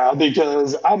this guy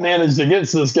because I managed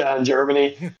against this guy in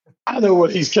Germany. I know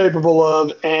what he's capable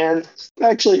of, and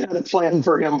actually had a plan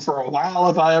for him for a while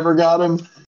if I ever got him.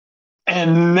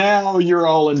 And now you're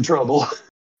all in trouble.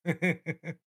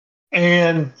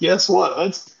 And guess what?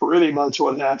 That's pretty much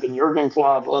what happened. Jurgen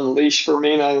Klopp unleashed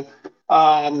Firmino.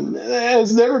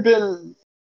 Has never been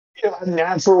a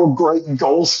natural great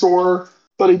goal scorer,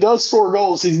 but he does score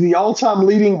goals. He's the all-time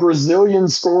leading Brazilian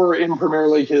scorer in Premier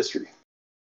League history.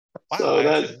 Wow, So I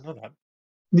actually didn't know that.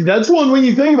 that's one when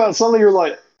you think about something, you're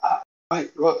like,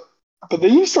 but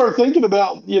then you start thinking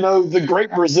about, the great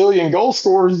Brazilian goal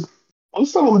scorers.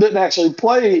 Most of them didn't actually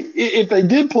play. If they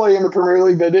did play in the Premier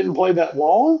League, they didn't play that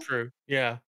long. True.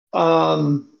 Yeah.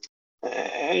 And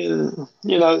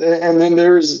then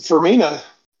there's Firmino.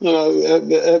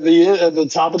 At the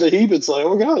top of the heap, it's like,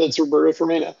 oh god, it's Roberto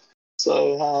Firmino.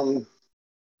 So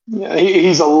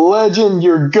he's a legend.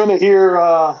 You're gonna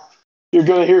hear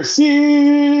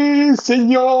 "Si,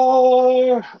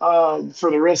 Senor" for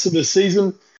the rest of the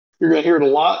season. You're gonna hear it a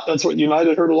lot. That's what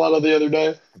United heard a lot of the other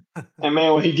day. And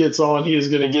man, when he gets on, he is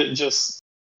going to get just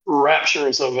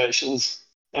rapturous ovations.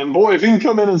 And boy, if he can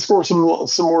come in and score some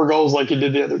more goals like he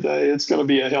did the other day, it's going to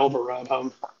be a hell of a ride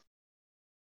home.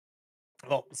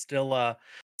 Well, still a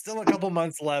couple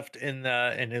months left in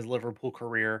his Liverpool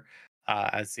career,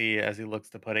 as he looks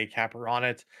to put a capper on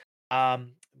it.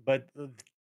 But the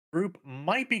group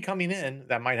might be coming in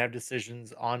that might have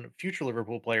decisions on future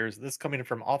Liverpool players. This coming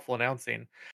from Awful Announcing.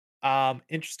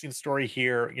 Interesting story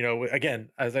here. Again,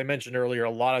 as I mentioned earlier,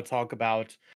 a lot of talk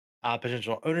about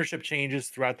potential ownership changes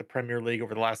throughout the Premier League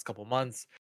over the last couple months.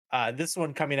 This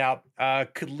one coming out.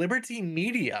 Could Liberty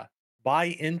Media buy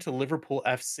into Liverpool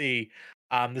FC?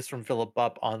 This from Philip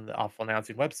Bupp on the Awful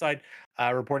Announcing website,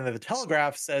 reporting that the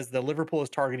Telegraph says that Liverpool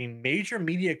is targeting major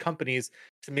media companies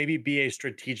to maybe be a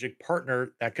strategic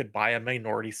partner that could buy a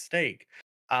minority stake.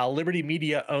 Liberty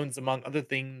Media owns, among other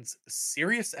things,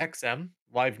 SiriusXM,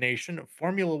 Live Nation,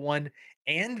 Formula One,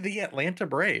 and the Atlanta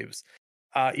Braves.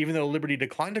 Even though Liberty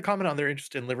declined to comment on their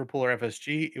interest in Liverpool or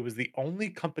FSG, it was the only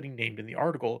company named in the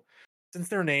article. Since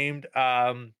they're named,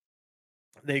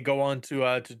 they go on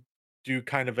to do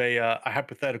kind of a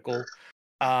hypothetical.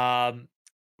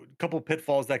 Couple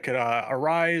pitfalls that could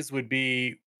arise would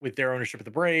be with their ownership of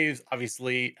the Braves.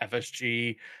 Obviously,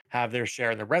 FSG have their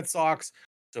share in the Red Sox.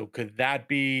 So could that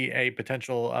be a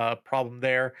potential problem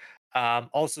there?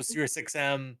 Also,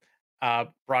 SiriusXM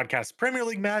broadcast Premier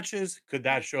League matches. Could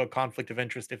that show a conflict of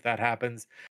interest if that happens?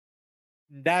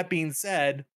 That being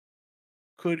said,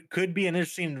 could be an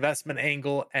interesting investment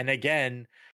angle. And again,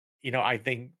 I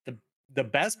think the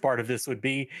best part of this would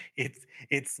be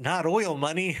it's not oil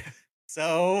money.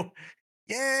 So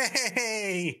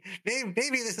yay! Maybe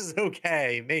this is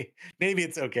okay. Maybe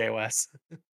it's okay, Wes.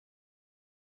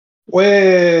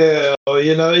 Well,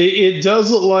 it does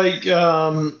look like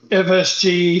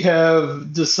FSG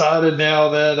have decided now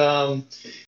that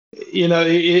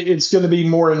it's going to be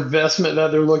more investment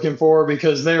that they're looking for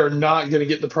because they are not going to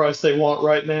get the price they want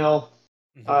right now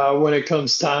when it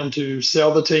comes time to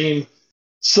sell the team.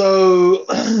 So,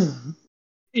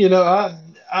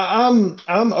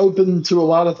 I'm open to a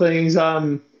lot of things.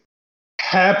 I'm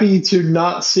happy to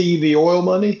not see the oil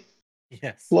money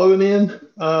flowing in.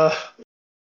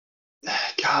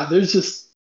 God, there's just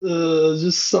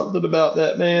something about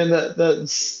that, man. That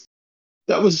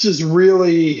was just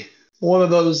really one of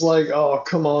those like, oh,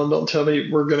 come on, don't tell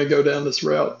me we're going to go down this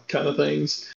route kind of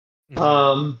things.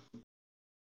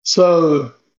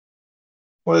 So,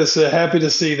 what I say, happy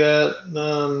to see that.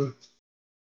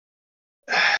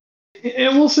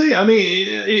 And we'll see. I mean,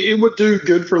 it would do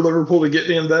good for Liverpool to get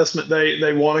the investment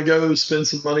they want to go spend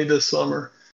some money this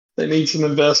summer. They need some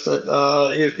investment.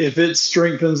 If it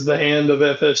strengthens the hand of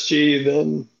FSG,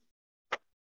 then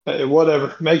hey,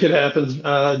 whatever, make it happen.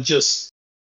 Just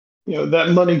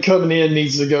that money coming in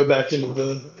needs to go back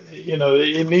into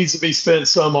it needs to be spent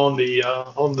some on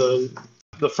the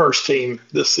first team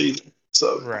this season.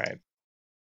 So right,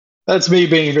 that's me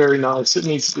being very nice. It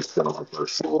needs to be spent on the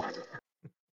first team.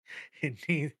 It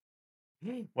needs.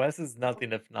 Wes is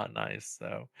nothing if not nice.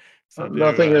 So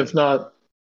nothing if not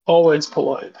always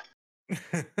polite.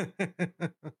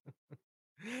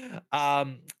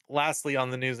 Lastly, on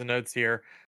the news and notes here,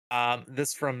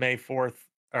 this from March 4th.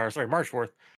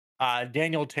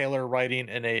 Daniel Taylor writing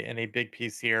in a big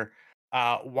piece here.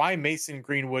 Why Mason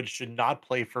Greenwood should not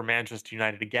play for Manchester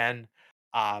United again.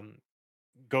 Um,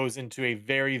 Goes into a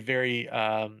very, very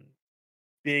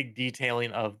big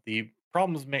detailing of the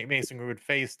problems Mason Greenwood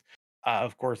faced.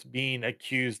 Of course, being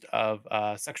accused of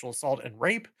sexual assault and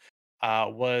rape,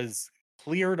 was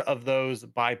cleared of those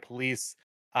by police.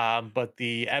 But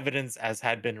the evidence, as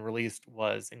had been released,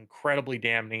 was incredibly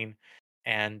damning,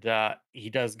 and he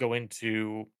does go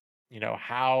into,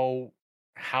 how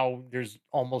there's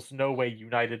almost no way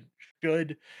United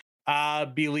should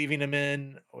be leaving him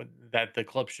in, or that the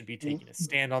club should be taking a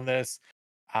stand on this.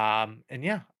 And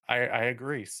yeah, I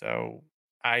agree. So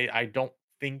I don't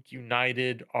think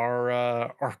United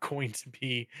are going to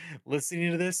be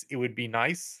listening to this. It would be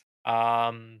nice.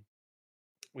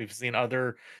 We've seen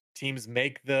other teams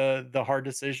make the hard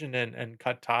decision and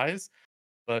cut ties,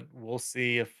 but we'll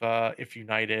see if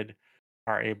United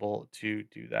are able to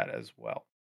do that as well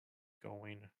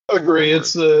going Agree.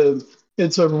 forward.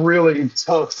 It's a really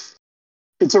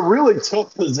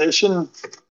tough position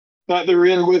that they're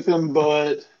in with him,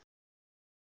 but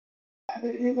at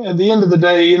the end of the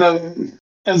day,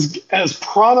 as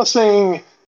promising,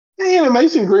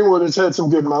 Mason Greenwood has had some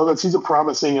good moments. He's a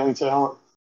promising young talent,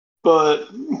 but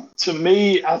to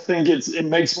me, I think it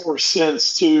makes more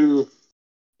sense to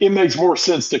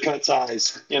cut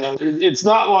ties. It's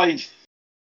not like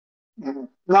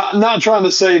not trying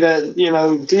to say that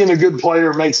being a good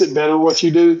player makes it better what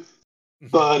you do,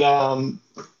 but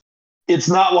it's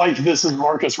not like this is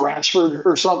Marcus Rashford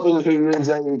or something who is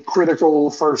a critical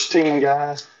first team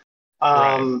guy,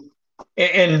 Right.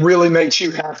 and really makes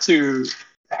you have to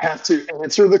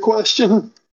answer the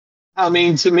question. I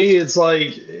mean, to me, it's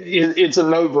like it's a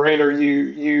no brainer.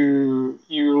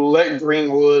 You let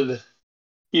Greenwood,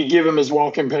 you give him his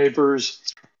walking papers,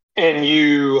 and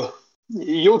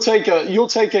you'll take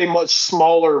a much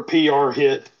smaller PR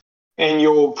hit, and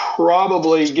you'll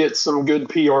probably get some good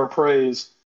PR praise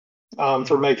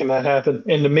for Mhm. making that happen.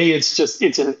 And to me, it's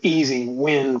an easy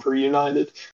win for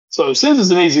United. So since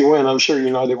it's an easy win, I'm sure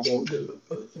United won't do it.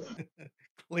 But,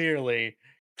 Clearly,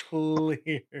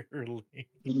 clearly.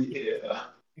 yeah.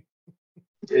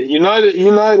 United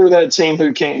are that team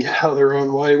who can't get out of their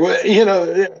own way. Well,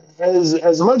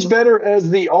 as much better as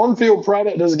the on-field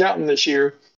product has gotten this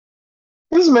year,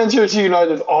 this is Manchester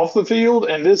United off the field,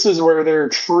 and this is where they're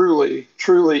truly,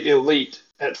 truly elite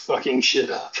at fucking shit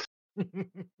up.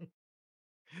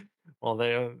 Well,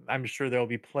 I'm sure there will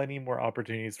be plenty more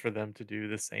opportunities for them to do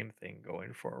the same thing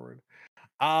going forward.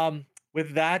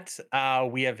 With that,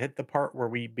 we have hit the part where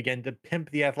we begin to pimp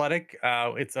the Athletic.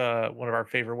 It's one of our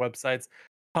favorite websites.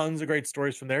 Tons of great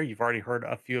stories from there. You've already heard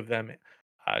a few of them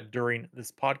during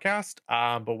this podcast.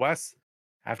 But Wes,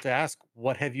 I have to ask,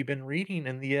 what have you been reading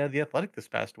in the Athletic this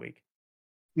past week?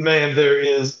 Man, there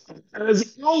is,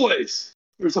 as always,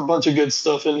 there's a bunch of good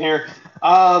stuff in here.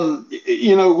 With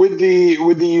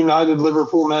the United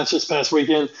Liverpool match this past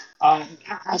weekend, I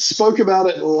spoke about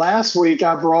it last week.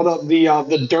 I brought up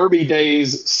the Derby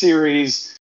Days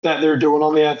series that they're doing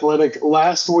on the Athletic.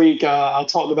 Last week, I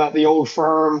talked about the Old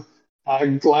Firm,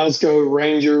 Glasgow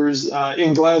Rangers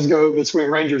in Glasgow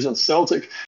between Rangers and Celtic.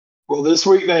 Well, this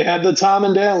week they had the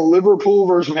timing down. Liverpool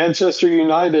versus Manchester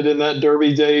United in that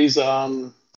Derby Days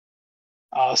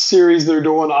series they're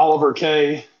doing. Oliver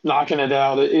Kay knocking it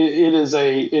out. It is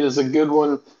a good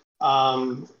one.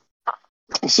 Um,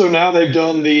 so now they've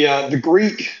done the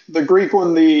Greek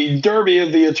one, the Derby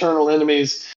of the Eternal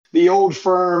Enemies, the Old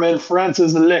Firm, and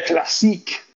France's Le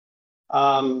Classique.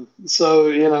 So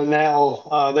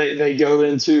now they go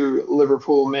into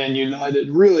Liverpool, Man United.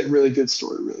 Really, really good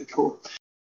story. Really cool.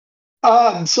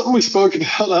 Something we spoke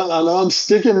about. I know I'm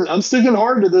sticking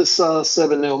hard to this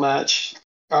 7-0 match.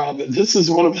 But this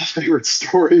is one of my favorite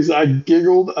stories. I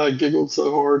giggled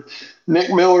so hard.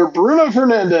 Nick Miller, Bruno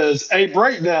Fernandes, a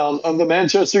breakdown of the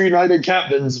Manchester United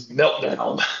captain's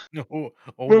meltdown. Oh,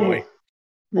 oh When, boy.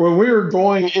 when we were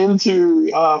going into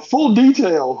full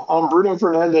detail on Bruno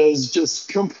Fernandes just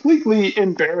completely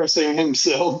embarrassing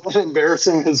himself,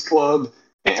 embarrassing his club,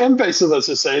 and basically, let's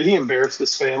just say it, he embarrassed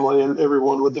his family and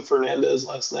everyone with the Fernandez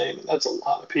last name. And that's a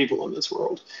lot of people in this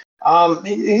world.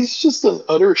 He's just an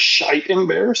utter shite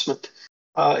embarrassment.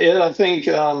 And I think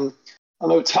I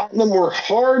know Tottenham were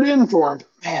hard in for him. But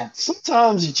man,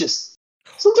 sometimes you just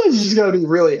got to be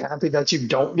really happy that you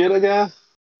don't get a guy.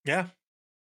 Yeah.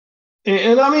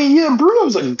 And I mean, yeah,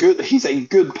 he's a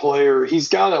good player. He's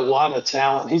got a lot of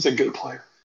talent. He's a good player.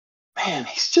 Man,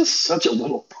 he's just such a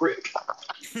little prick.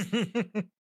 I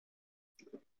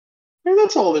mean,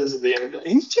 that's all it is at the end of the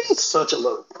day. He's just such a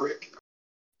little prick.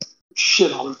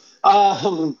 Shit on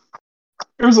him.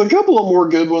 There's a couple of more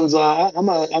good ones. I'm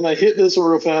gonna hit this one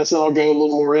real fast, and I'll go a little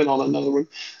more in on another one.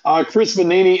 Chris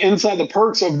Vanini, inside the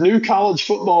perks of new college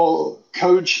football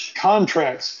coach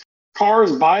contracts,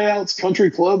 cars, buyouts,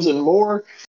 country clubs, and more.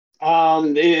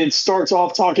 It starts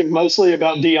off talking mostly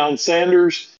about Deion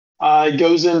Sanders. It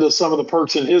goes into some of the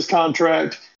perks in his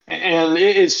contract, and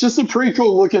it's just a pretty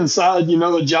cool look inside.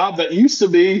 A job that used to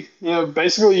be,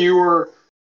 basically you were,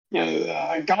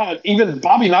 God, even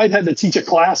Bobby Knight had to teach a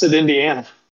class at Indiana.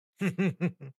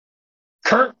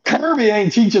 Kirby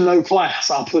ain't teaching no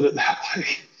class. I'll put it that way.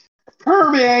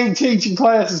 Kirby ain't teaching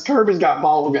classes. Kirby's got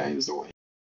ball games to win.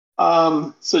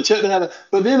 So check that out.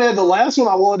 But then the last one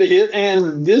I wanted to hit,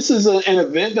 and this is an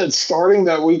event that's starting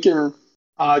that we can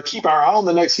keep our eye on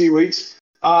the next few weeks.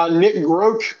 Nick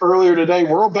Groke earlier today,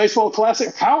 World Baseball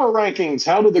Classic Power Rankings.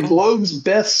 How do the Globes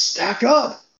best stack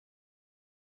up?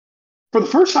 For the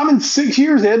first time in 6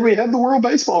 years, Ed, we have the World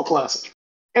Baseball Classic.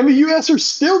 And the U.S. are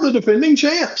still the defending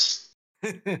champs.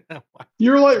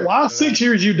 You're like, why 6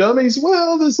 years, you dummies?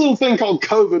 Well, this little thing called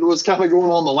COVID was kind of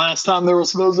going on the last time there was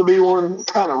supposed to be one.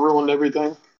 Kind of ruined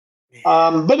everything.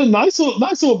 But a nice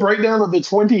little breakdown of the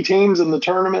 20 teams in the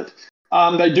tournament.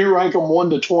 They do rank them 1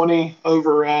 to 20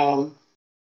 over, how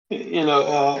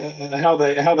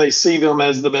they see them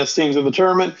as the best teams in the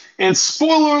tournament. And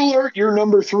spoiler alert, you're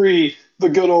number 3, the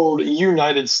good old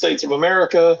United States of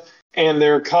America, and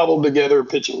their cobbled together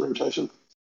pitching rotation.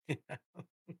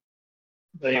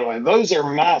 Anyway, those are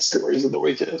my stories of the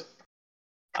weekend.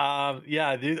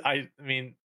 Yeah, dude. I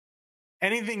mean,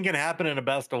 anything can happen in a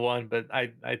best of one, but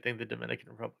I think the Dominican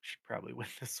Republic should probably win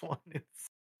this one.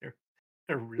 They're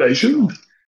really they should.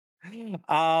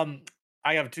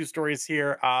 I have 2 stories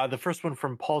here. The first one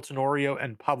from Paul Tenorio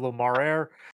and Pablo Marer.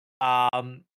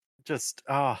 Just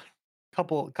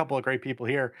couple of great people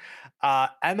here.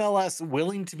 MLS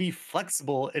willing to be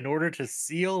flexible in order to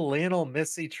seal Lionel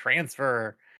Messi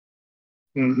transfer.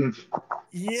 Mm-hmm.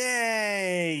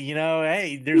 Yay!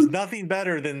 Hey, there's nothing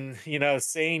better than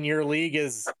saying your league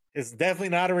is definitely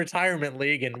not a retirement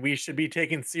league, and we should be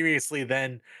taken seriously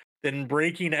than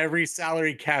breaking every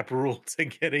salary cap rule to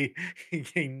get a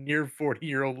near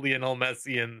 40-year-old Lionel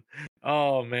Messi. And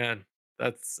oh man,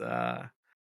 that's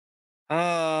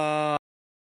oh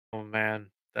man,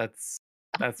 that's.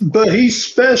 But he's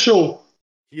special.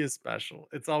 He is special.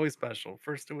 It's always special.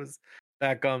 First it was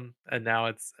Beckham, and now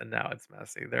it's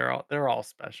Messi. They're all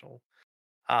special.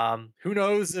 Who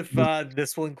knows if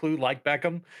this will include, like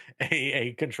Beckham,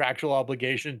 a contractual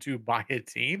obligation to buy a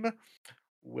team?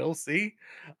 We'll see.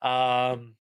 But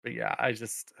yeah,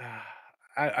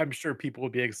 I'm sure people will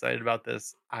be excited about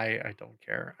this. I don't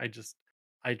care.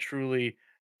 I truly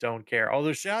don't care.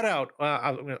 Although shout out,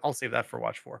 I'll save that for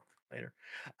Watch 4 later.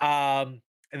 And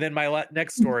then my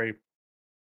next story.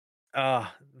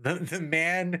 The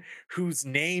man whose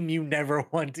name you never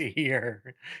want to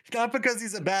hear. Not because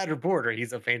he's a bad reporter,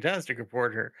 he's a fantastic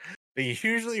reporter. But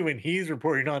usually when he's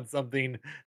reporting on something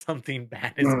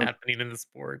bad is happening in the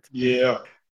sport. Yeah.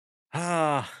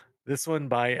 This one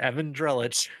by Evan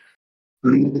Drellich.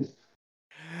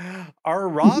 Are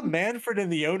Rob Manfred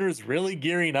and the owners really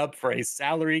gearing up for a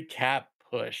salary cap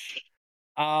push?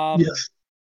 Yes.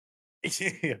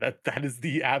 Yeah, that is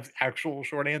the actual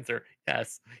short answer.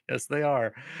 Yes, they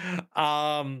are.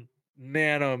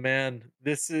 Man, oh man,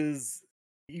 this is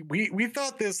we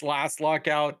thought this last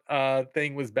lockout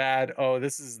thing was bad. Oh,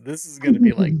 this is going to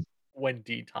be like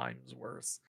 20 times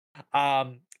worse.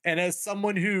 And as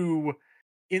someone who,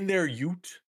 in their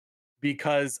youth,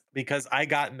 because I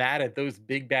got mad at those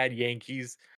big bad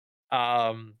Yankees,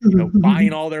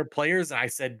 buying all their players, and I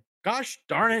said, "Gosh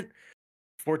darn it."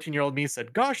 14-year-old me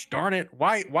said, "Gosh darn it,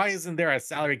 why isn't there a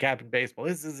salary cap in baseball?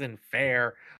 This isn't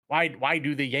fair. Why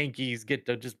do the Yankees get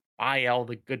to just buy all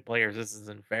the good players? This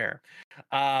isn't fair."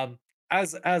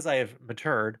 As I have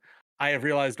matured, I have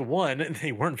realized, one,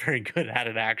 they weren't very good at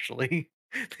it actually.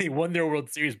 They won their World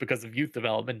Series because of youth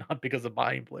development, not because of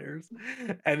buying players.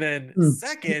 And then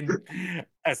second,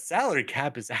 a salary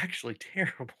cap is actually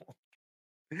terrible.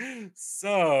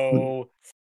 So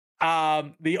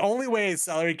the only way a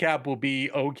salary cap will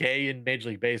be okay in Major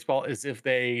League Baseball is if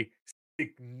they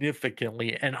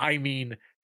significantly, and I mean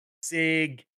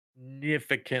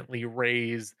significantly,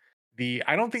 raise the,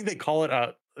 I don't think they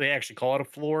actually call it a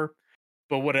floor,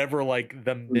 but whatever like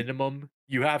the minimum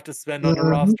you have to spend on a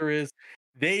roster is,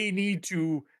 they need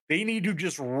to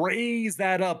just raise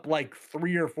that up like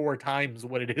 3 or 4 times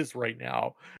what it is right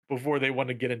now before they want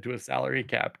to get into a salary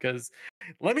cap. Because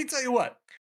let me tell you what,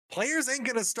 players ain't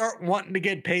going to start wanting to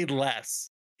get paid less.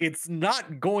 It's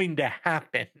not going to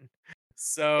happen.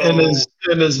 So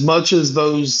and as much as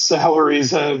those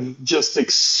salaries have just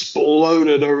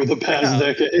exploded over the past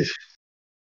yeah, decade,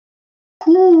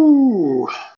 whew,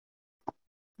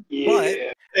 but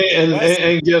yeah. And, Wes,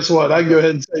 and guess what? I oh, can go go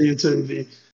ahead and tell you too,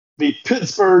 the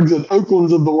Pittsburghs and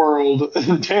Oaklands of the world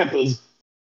and Tampa's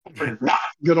ahead. are not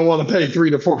going to want to pay 3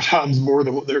 to 4 times more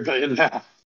than what they're paying now.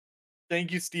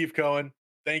 Thank you, Steve Cohen.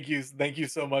 Thank you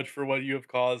so much for what you have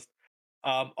caused.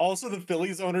 Also, the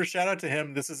Phillies owner, shout out to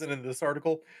him. This isn't in this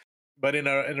article, but in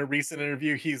a recent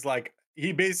interview,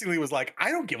 he basically was like,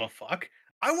 I don't give a fuck.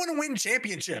 I want to win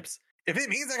championships. If it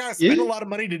means I gotta spend a Yeah, lot of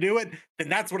money to do it, then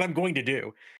that's what I'm going to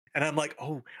do. And I'm like,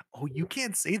 oh, you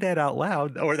can't say that out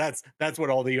loud. Or that's what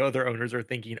all the other owners are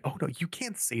thinking. Oh no, you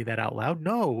can't say that out loud.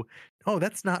 No, no,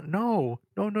 that's not no,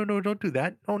 don't do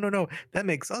that. No. That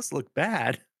makes us look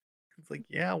bad. It's like,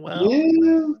 yeah, well,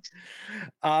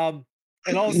 yeah.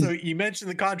 and also you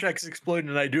mentioned the contracts exploding,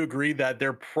 and I do agree that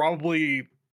they're probably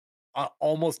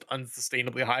almost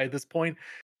unsustainably high at this point.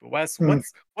 But Wes, Hmm.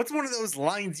 what's one of those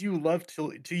lines you love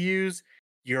to use?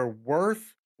 You're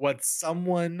worth what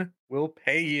someone will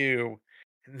pay you,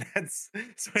 and that's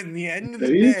so. In the end of the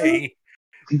There you go. day,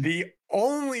 the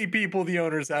only people the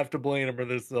owners have to blame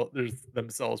are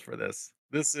themselves for this.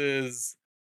 This is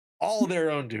all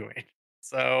their own doing.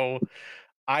 So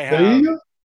I There you have go.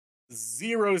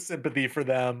 zero sympathy for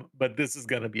them, but this is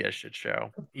going to be a shit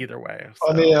show either way.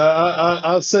 I mean, So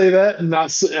I say that, and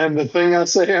the thing I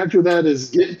say after that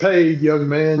is, get paid, young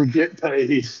man, get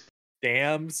paid.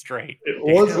 damn straight.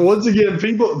 Once, Damn. once again,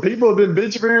 people have been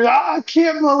bitching for years. I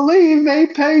can't believe they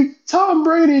paid Tom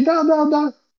Brady. Da, da,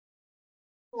 da.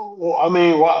 Well, I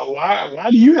mean, why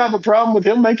do you have a problem with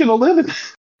him making a living?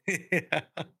 Yeah,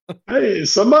 Hey,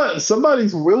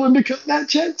 somebody's willing to cut that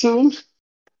check to him.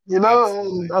 You know,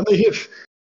 and absolutely.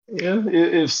 I mean,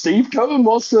 if Steve Cohen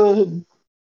wants to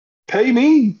pay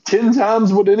me 10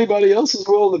 times what anybody else is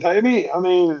willing to pay me, I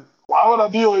mean, why would I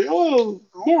be like, oh,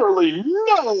 morally,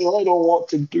 no, I don't want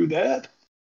to do that.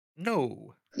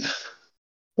 No.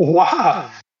 Why?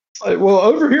 No. Like, well,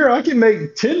 over here I can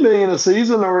make 10 million a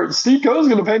season, or Steve Cohen's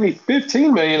going to pay me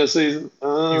 15 million a season.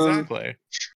 Exactly.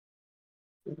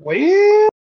 Well,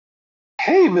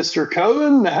 hey, Mr.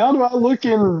 Cohen, how do I look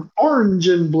in orange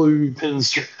and blue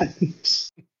pinstripes?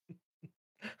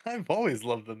 I've always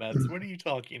loved the Mets. What are you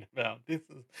talking about?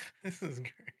 This is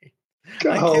great.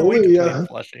 I can't wait to Golly, play in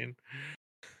Flushing.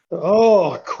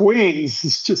 oh, Queens!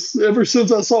 It's just ever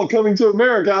since I saw Coming to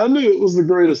America, I knew it was the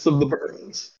greatest of the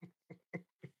bourbons.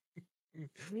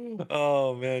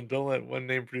 Oh man, don't let one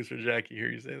name producer Jackie hear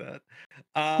you say that.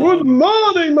 Good Um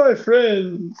morning, my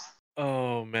friends.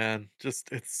 Oh man, just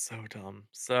it's so dumb.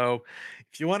 So,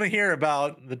 if you want to hear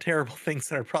about the terrible things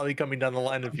that are probably coming down the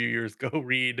line in a few years, go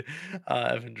read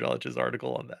Evan Drellich's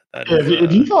article on that. That is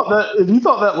If you thought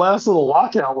that last little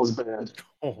lockout was bad,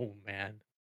 oh man,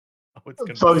 oh it's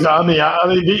gonna be folks, so bad. I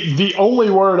mean, the only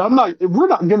word we're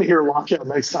not going to hear lockout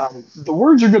next time. The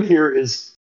words you're going to hear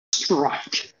is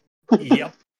strike.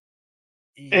 Yep.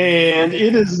 And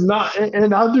it Yeah. is not,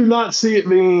 and I do not see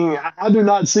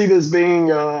this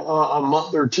being a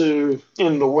month or two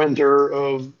in the winter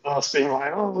of us being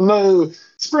like, oh no,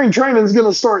 spring training is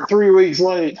going to start 3 weeks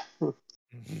late. No,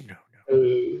 no.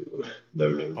 No,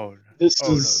 no. Oh no. This Oh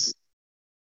no. is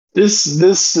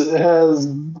this has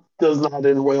does not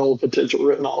end well. Potential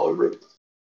written all over it.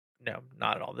 No,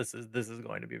 not at all. This is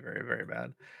going to be very, very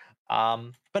bad.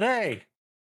 But hey,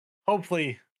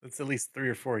 hopefully it's at least 3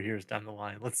 or 4 years down the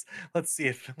line. Let's see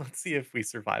if we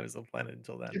survive as a planet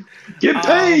until then. Get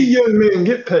paid, Um young men.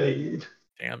 Get paid.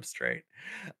 Damn straight.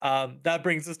 That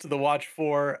brings us to the watch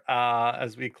for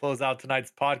as we close out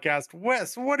tonight's podcast.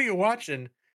 Wes, what are you watching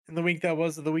in the week that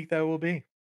was or the week that will be?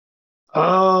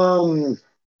 Um.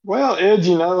 Well, Ed,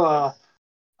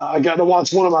 I got to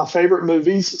watch one of my favorite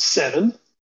movies, Seven.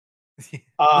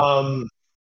 Um.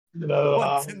 You know,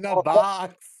 What's in the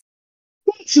box?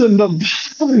 what's in the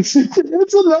box?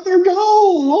 It's another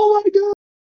goal. Oh my god.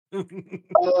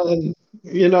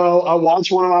 I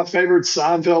watched one of my favorite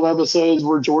Seinfeld episodes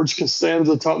where George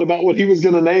Costanza talked about what he was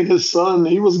going to name his son.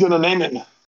 He was going to name him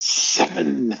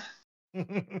Seven.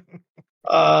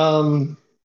 Um,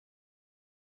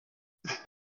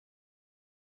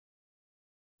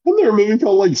 wasn't there a movie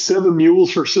called like Seven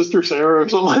Mules for Sister Sarah or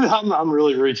something like that? I'm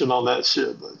really reaching on that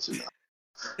shit, but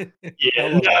I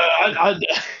yeah, love no,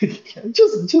 it.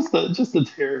 just a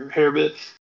hair bit.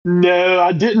 No,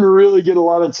 I didn't really get a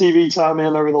lot of TV time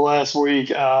in over the last week.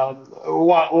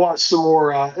 Watched some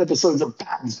more episodes of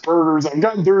Bob's Burgers. I've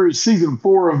gotten through season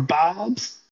 4 of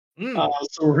Bob's. Mm.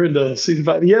 So we're into season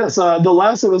 5. Yes, the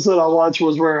last episode I watched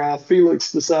was where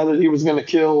Felix decided he was going to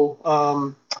kill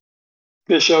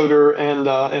Fishoder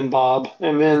and Bob,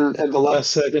 and then at the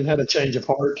last second had a change of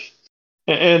heart.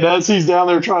 And as he's down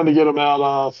there trying to get him out,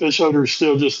 Fishoder's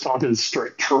still just talking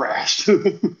straight trash to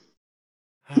him.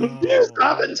 Yes,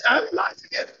 I've Oh. been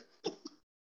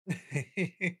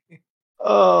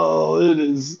Oh, it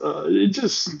is. It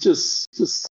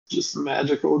just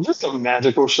magical. Just a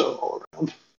magical show all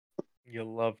around.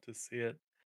 You'll love to see it.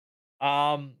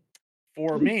 Um,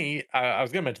 for me, I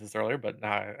was gonna mention this earlier, but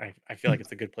now I feel like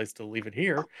it's a good place to leave it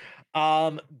here.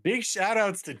 Big shout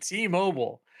outs to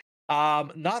T-Mobile.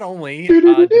 Not only did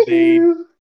they Doo-doo-doo-doo.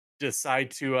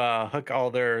 decide to hook all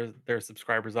their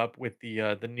subscribers up with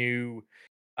the new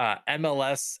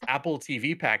MLS Apple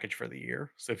TV package for the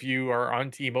year. So if you are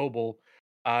on T-Mobile,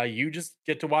 you just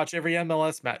get to watch every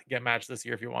MLS match this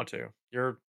year if you want to.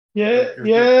 Yeah, You're good.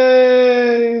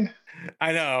 yay!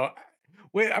 I know.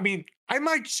 Wait, I mean, I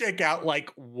might check out like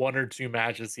one or two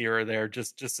matches here or there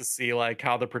just to see like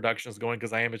how the production is going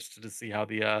because I am interested to see how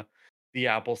the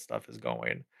Apple stuff is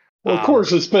going. Well, of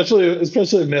course, especially if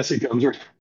Messi comes around.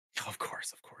 Of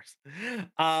course, of course.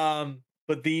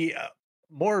 But the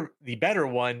better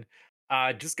one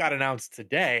just got announced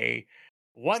today.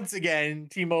 Once again,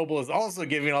 T-Mobile is also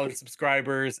giving all their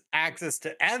subscribers access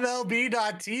to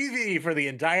MLB.TV for the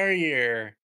entire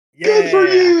year. Good for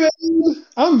Yeah. you, Ed.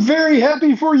 I'm very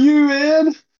happy for you, Ed.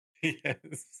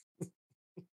 Yes.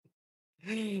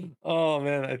 Oh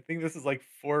man, I think this is like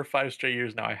 4 or 5 straight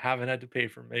years now. I haven't had to pay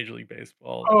for Major League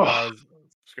Baseball Oh,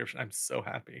 subscription. I'm so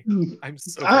happy. I'm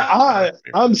so very happy. I don't have to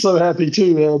pay I'm so happy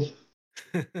too, Ed.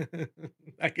 for it.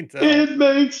 I can tell. It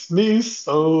makes me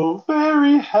so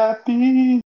very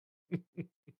happy.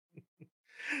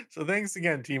 So thanks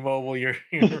again, T-Mobile. You're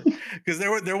because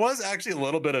there was actually a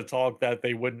little bit of talk that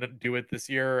they wouldn't do it this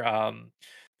year.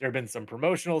 There have been some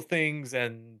promotional things,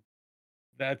 and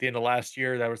at the end of last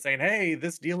year that were saying, "Hey,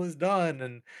 this deal is done,"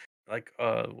 and like,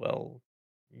 well,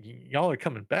 y'all are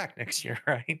coming back next year,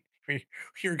 right?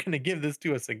 You're going to give this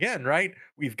to us again, right?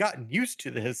 We've gotten used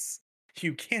to this.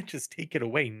 You can't just take it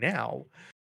away now.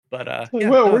 But yeah,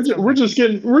 Well, no, it's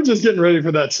coming next. we're just getting ready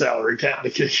for that salary cap to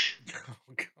kick.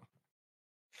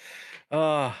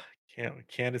 Oh, God.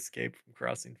 Can't escape from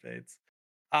crossing fades.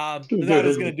 But that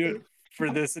is going to do it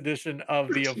for this edition of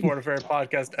the Foreign Affair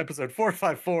podcast. Episode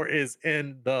 454 is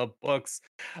in the books.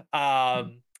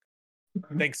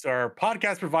 Thanks to our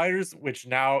podcast providers, which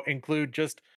now include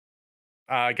just,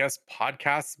 I guess,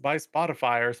 podcasts by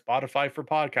Spotify or Spotify for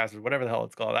podcasts or whatever the hell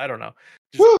it's called. I don't know.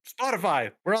 Just Woo!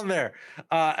 Spotify. We're on there.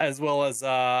 As well as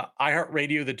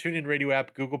iHeartRadio, the TuneIn Radio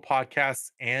app, Google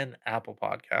Podcasts, and Apple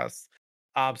Podcasts.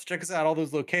 So check us out all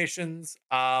those locations.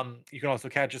 You can also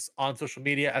catch us on social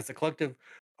media as a collective.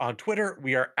 On Twitter,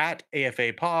 we are at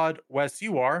AFA Pod. Wes,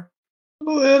 you are.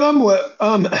 And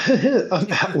I'm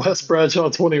at West Bradshaw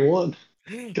 21.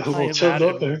 Got a I little am choked at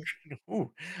up there. Edward. Ooh,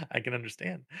 I can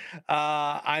understand.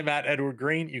 I'm at Edward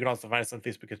Green. You can also find us on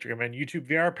Facebook, Instagram, and YouTube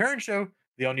via our parent show,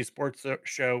 the All New Sports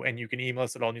Show, and you can email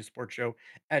us at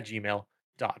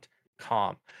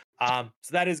allnewsportshow@gmail.com. So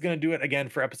that is going to do it again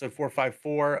for episode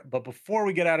 454. But before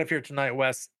we get out of here tonight,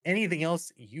 Wes, anything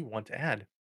else you want to add?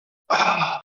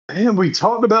 Man, we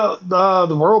talked about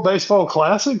the World Baseball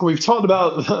Classic. We've talked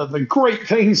about the great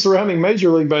things surrounding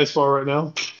Major League Baseball right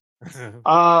now.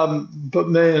 But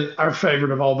man, our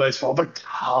favorite of all baseball, the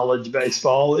college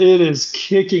baseball, it is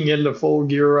kicking into full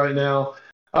gear right now.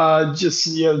 Just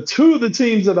two of the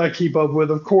teams that I keep up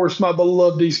with, of course, my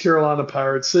beloved East Carolina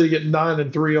Pirates, sitting at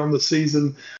 9-3 on the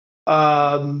season.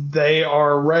 They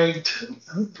are ranked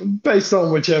based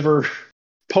on whichever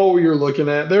poll you're looking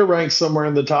at. They're ranked somewhere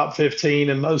in the top 15,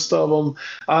 and most of them.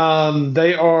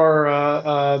 They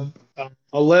are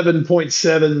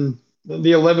 11.7.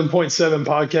 The 11.7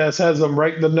 podcast has them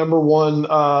ranked the number one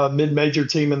mid-major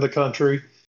team in the country.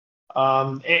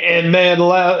 And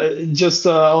man, just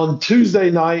on Tuesday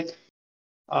night,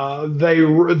 they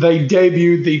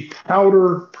debuted the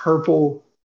powder purple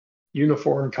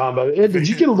uniform combo. Ed, did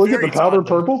you get a look at the powder Tottenham.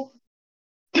 purple?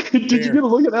 Did you get a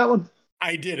look at that one?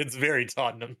 I did. It's very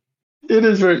Tottenham. It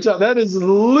is very Tottenham. That is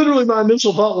literally my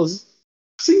initial thought was,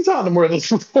 I've seen Tottenham wear this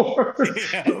before.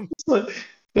 Yeah.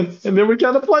 And then we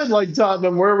kind of played like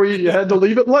Tottenham, where we had to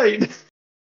leave it late.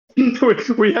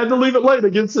 we had to leave it late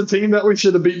against a team that we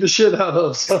should have beat the shit out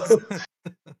of. So.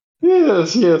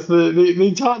 Yes.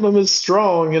 The Tottenham is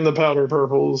strong in the powder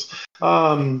purples.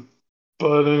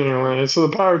 But anyway, so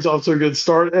the Pirates off to a good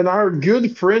start. And our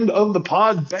good friend of the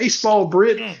pod, Baseball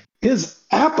Brit, his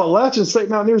Appalachian State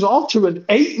Mountaineers off to an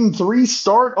 8-3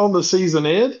 start on the season,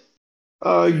 Ed.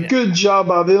 Good job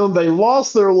by them. They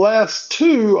lost their last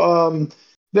two.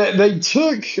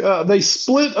 They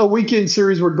split a weekend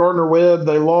series with Gardner Webb.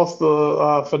 They lost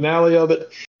the finale of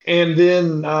it, and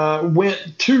then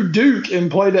went to Duke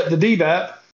and played at the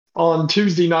DBAP on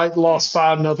Tuesday night. Lost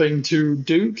 5-0 to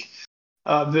Duke.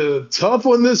 The tough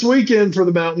one this weekend for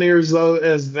the Mountaineers, though,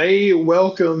 as they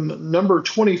welcome number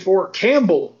 24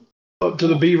 Campbell up to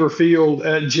the Beaver Field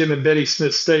at Jim and Betty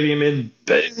Smith Stadium in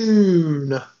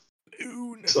Boone.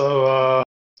 So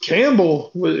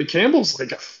Campbell's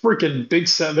like a freaking Big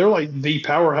South. They're like the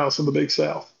powerhouse of the Big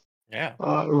South. Yeah.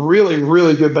 Really,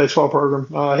 really good baseball program.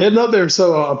 Heading up there,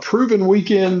 so a proven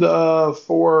weekend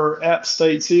for App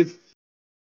State. See,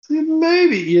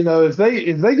 maybe if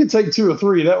they could take 2 or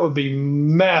 3, that would be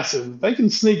massive. If they can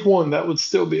sneak 1, that would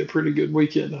still be a pretty good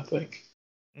weekend, I think.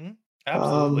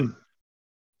 Absolutely.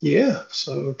 Yeah.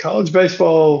 So college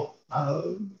baseball.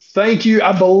 Thank you.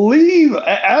 I believe,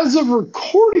 as of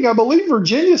recording,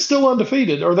 Virginia's still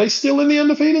undefeated. Are they still in the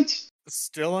undefeateds?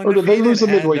 Still undefeated. Or did they lose a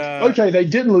midweek? Okay, they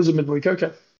didn't lose a midweek.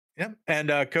 Okay. Yeah, and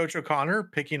Coach O'Connor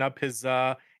picking up his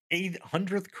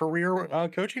 800th career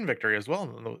coaching victory as well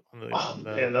on the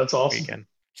man, that's awesome. weekend.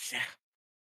 Yeah,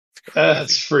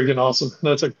 that's freaking awesome.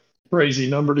 That's a crazy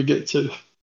number to get to.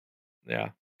 Yeah,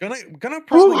 gonna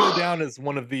probably go down as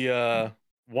one of the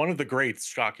greats,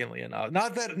 shockingly enough.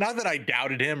 Not that I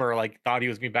doubted him or like thought he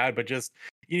was being bad, but just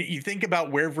you think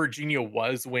about where Virginia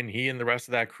was when he and the rest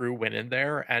of that crew went in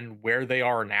there and where they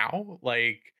are now.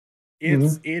 Like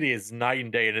it is night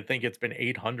and day. And I think it's been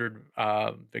 800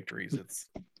 victories. It's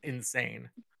insane.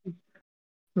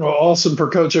 Well, awesome for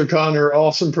Coach O'Connor.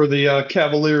 Awesome for the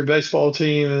Cavalier baseball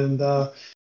team, and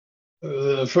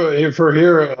for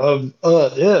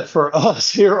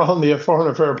us here on the Foreign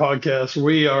Affair podcast,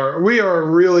 we are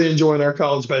really enjoying our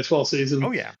college baseball season.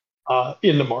 Oh yeah,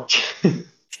 into March.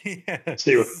 Yes.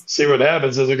 See what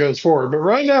happens as it goes forward. But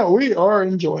right now, we are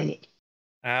enjoying it.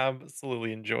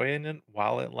 Absolutely enjoying it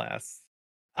while it lasts.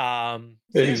 Exactly.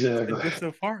 It's been good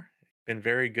so far. Been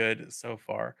very good so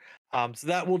far. So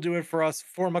that will do it for us.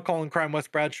 For McCall and Crime, Wes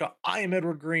Bradshaw, I am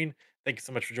Edward Green. Thank you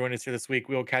so much for joining us here this week.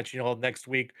 We will catch you all next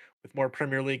week with more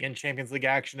Premier League and Champions League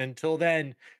action. Until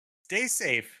then, stay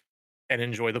safe and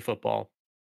enjoy the football.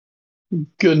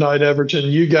 Good night,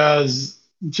 Everton. You guys,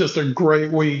 just a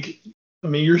great week. I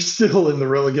mean, you're still in the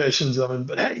relegation zone,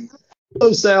 but hey,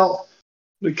 close out.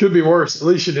 It could be worse. At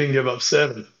least you didn't give up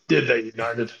 7, did they,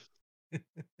 United?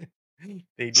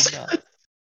 They did not.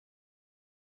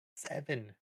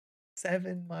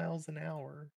 7 miles an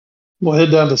hour. We'll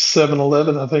head down to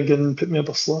 7-Eleven, I think, and pick me up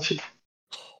a slushie.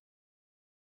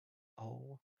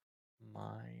 Oh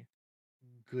my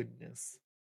goodness.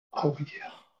 Oh yeah.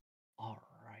 All right.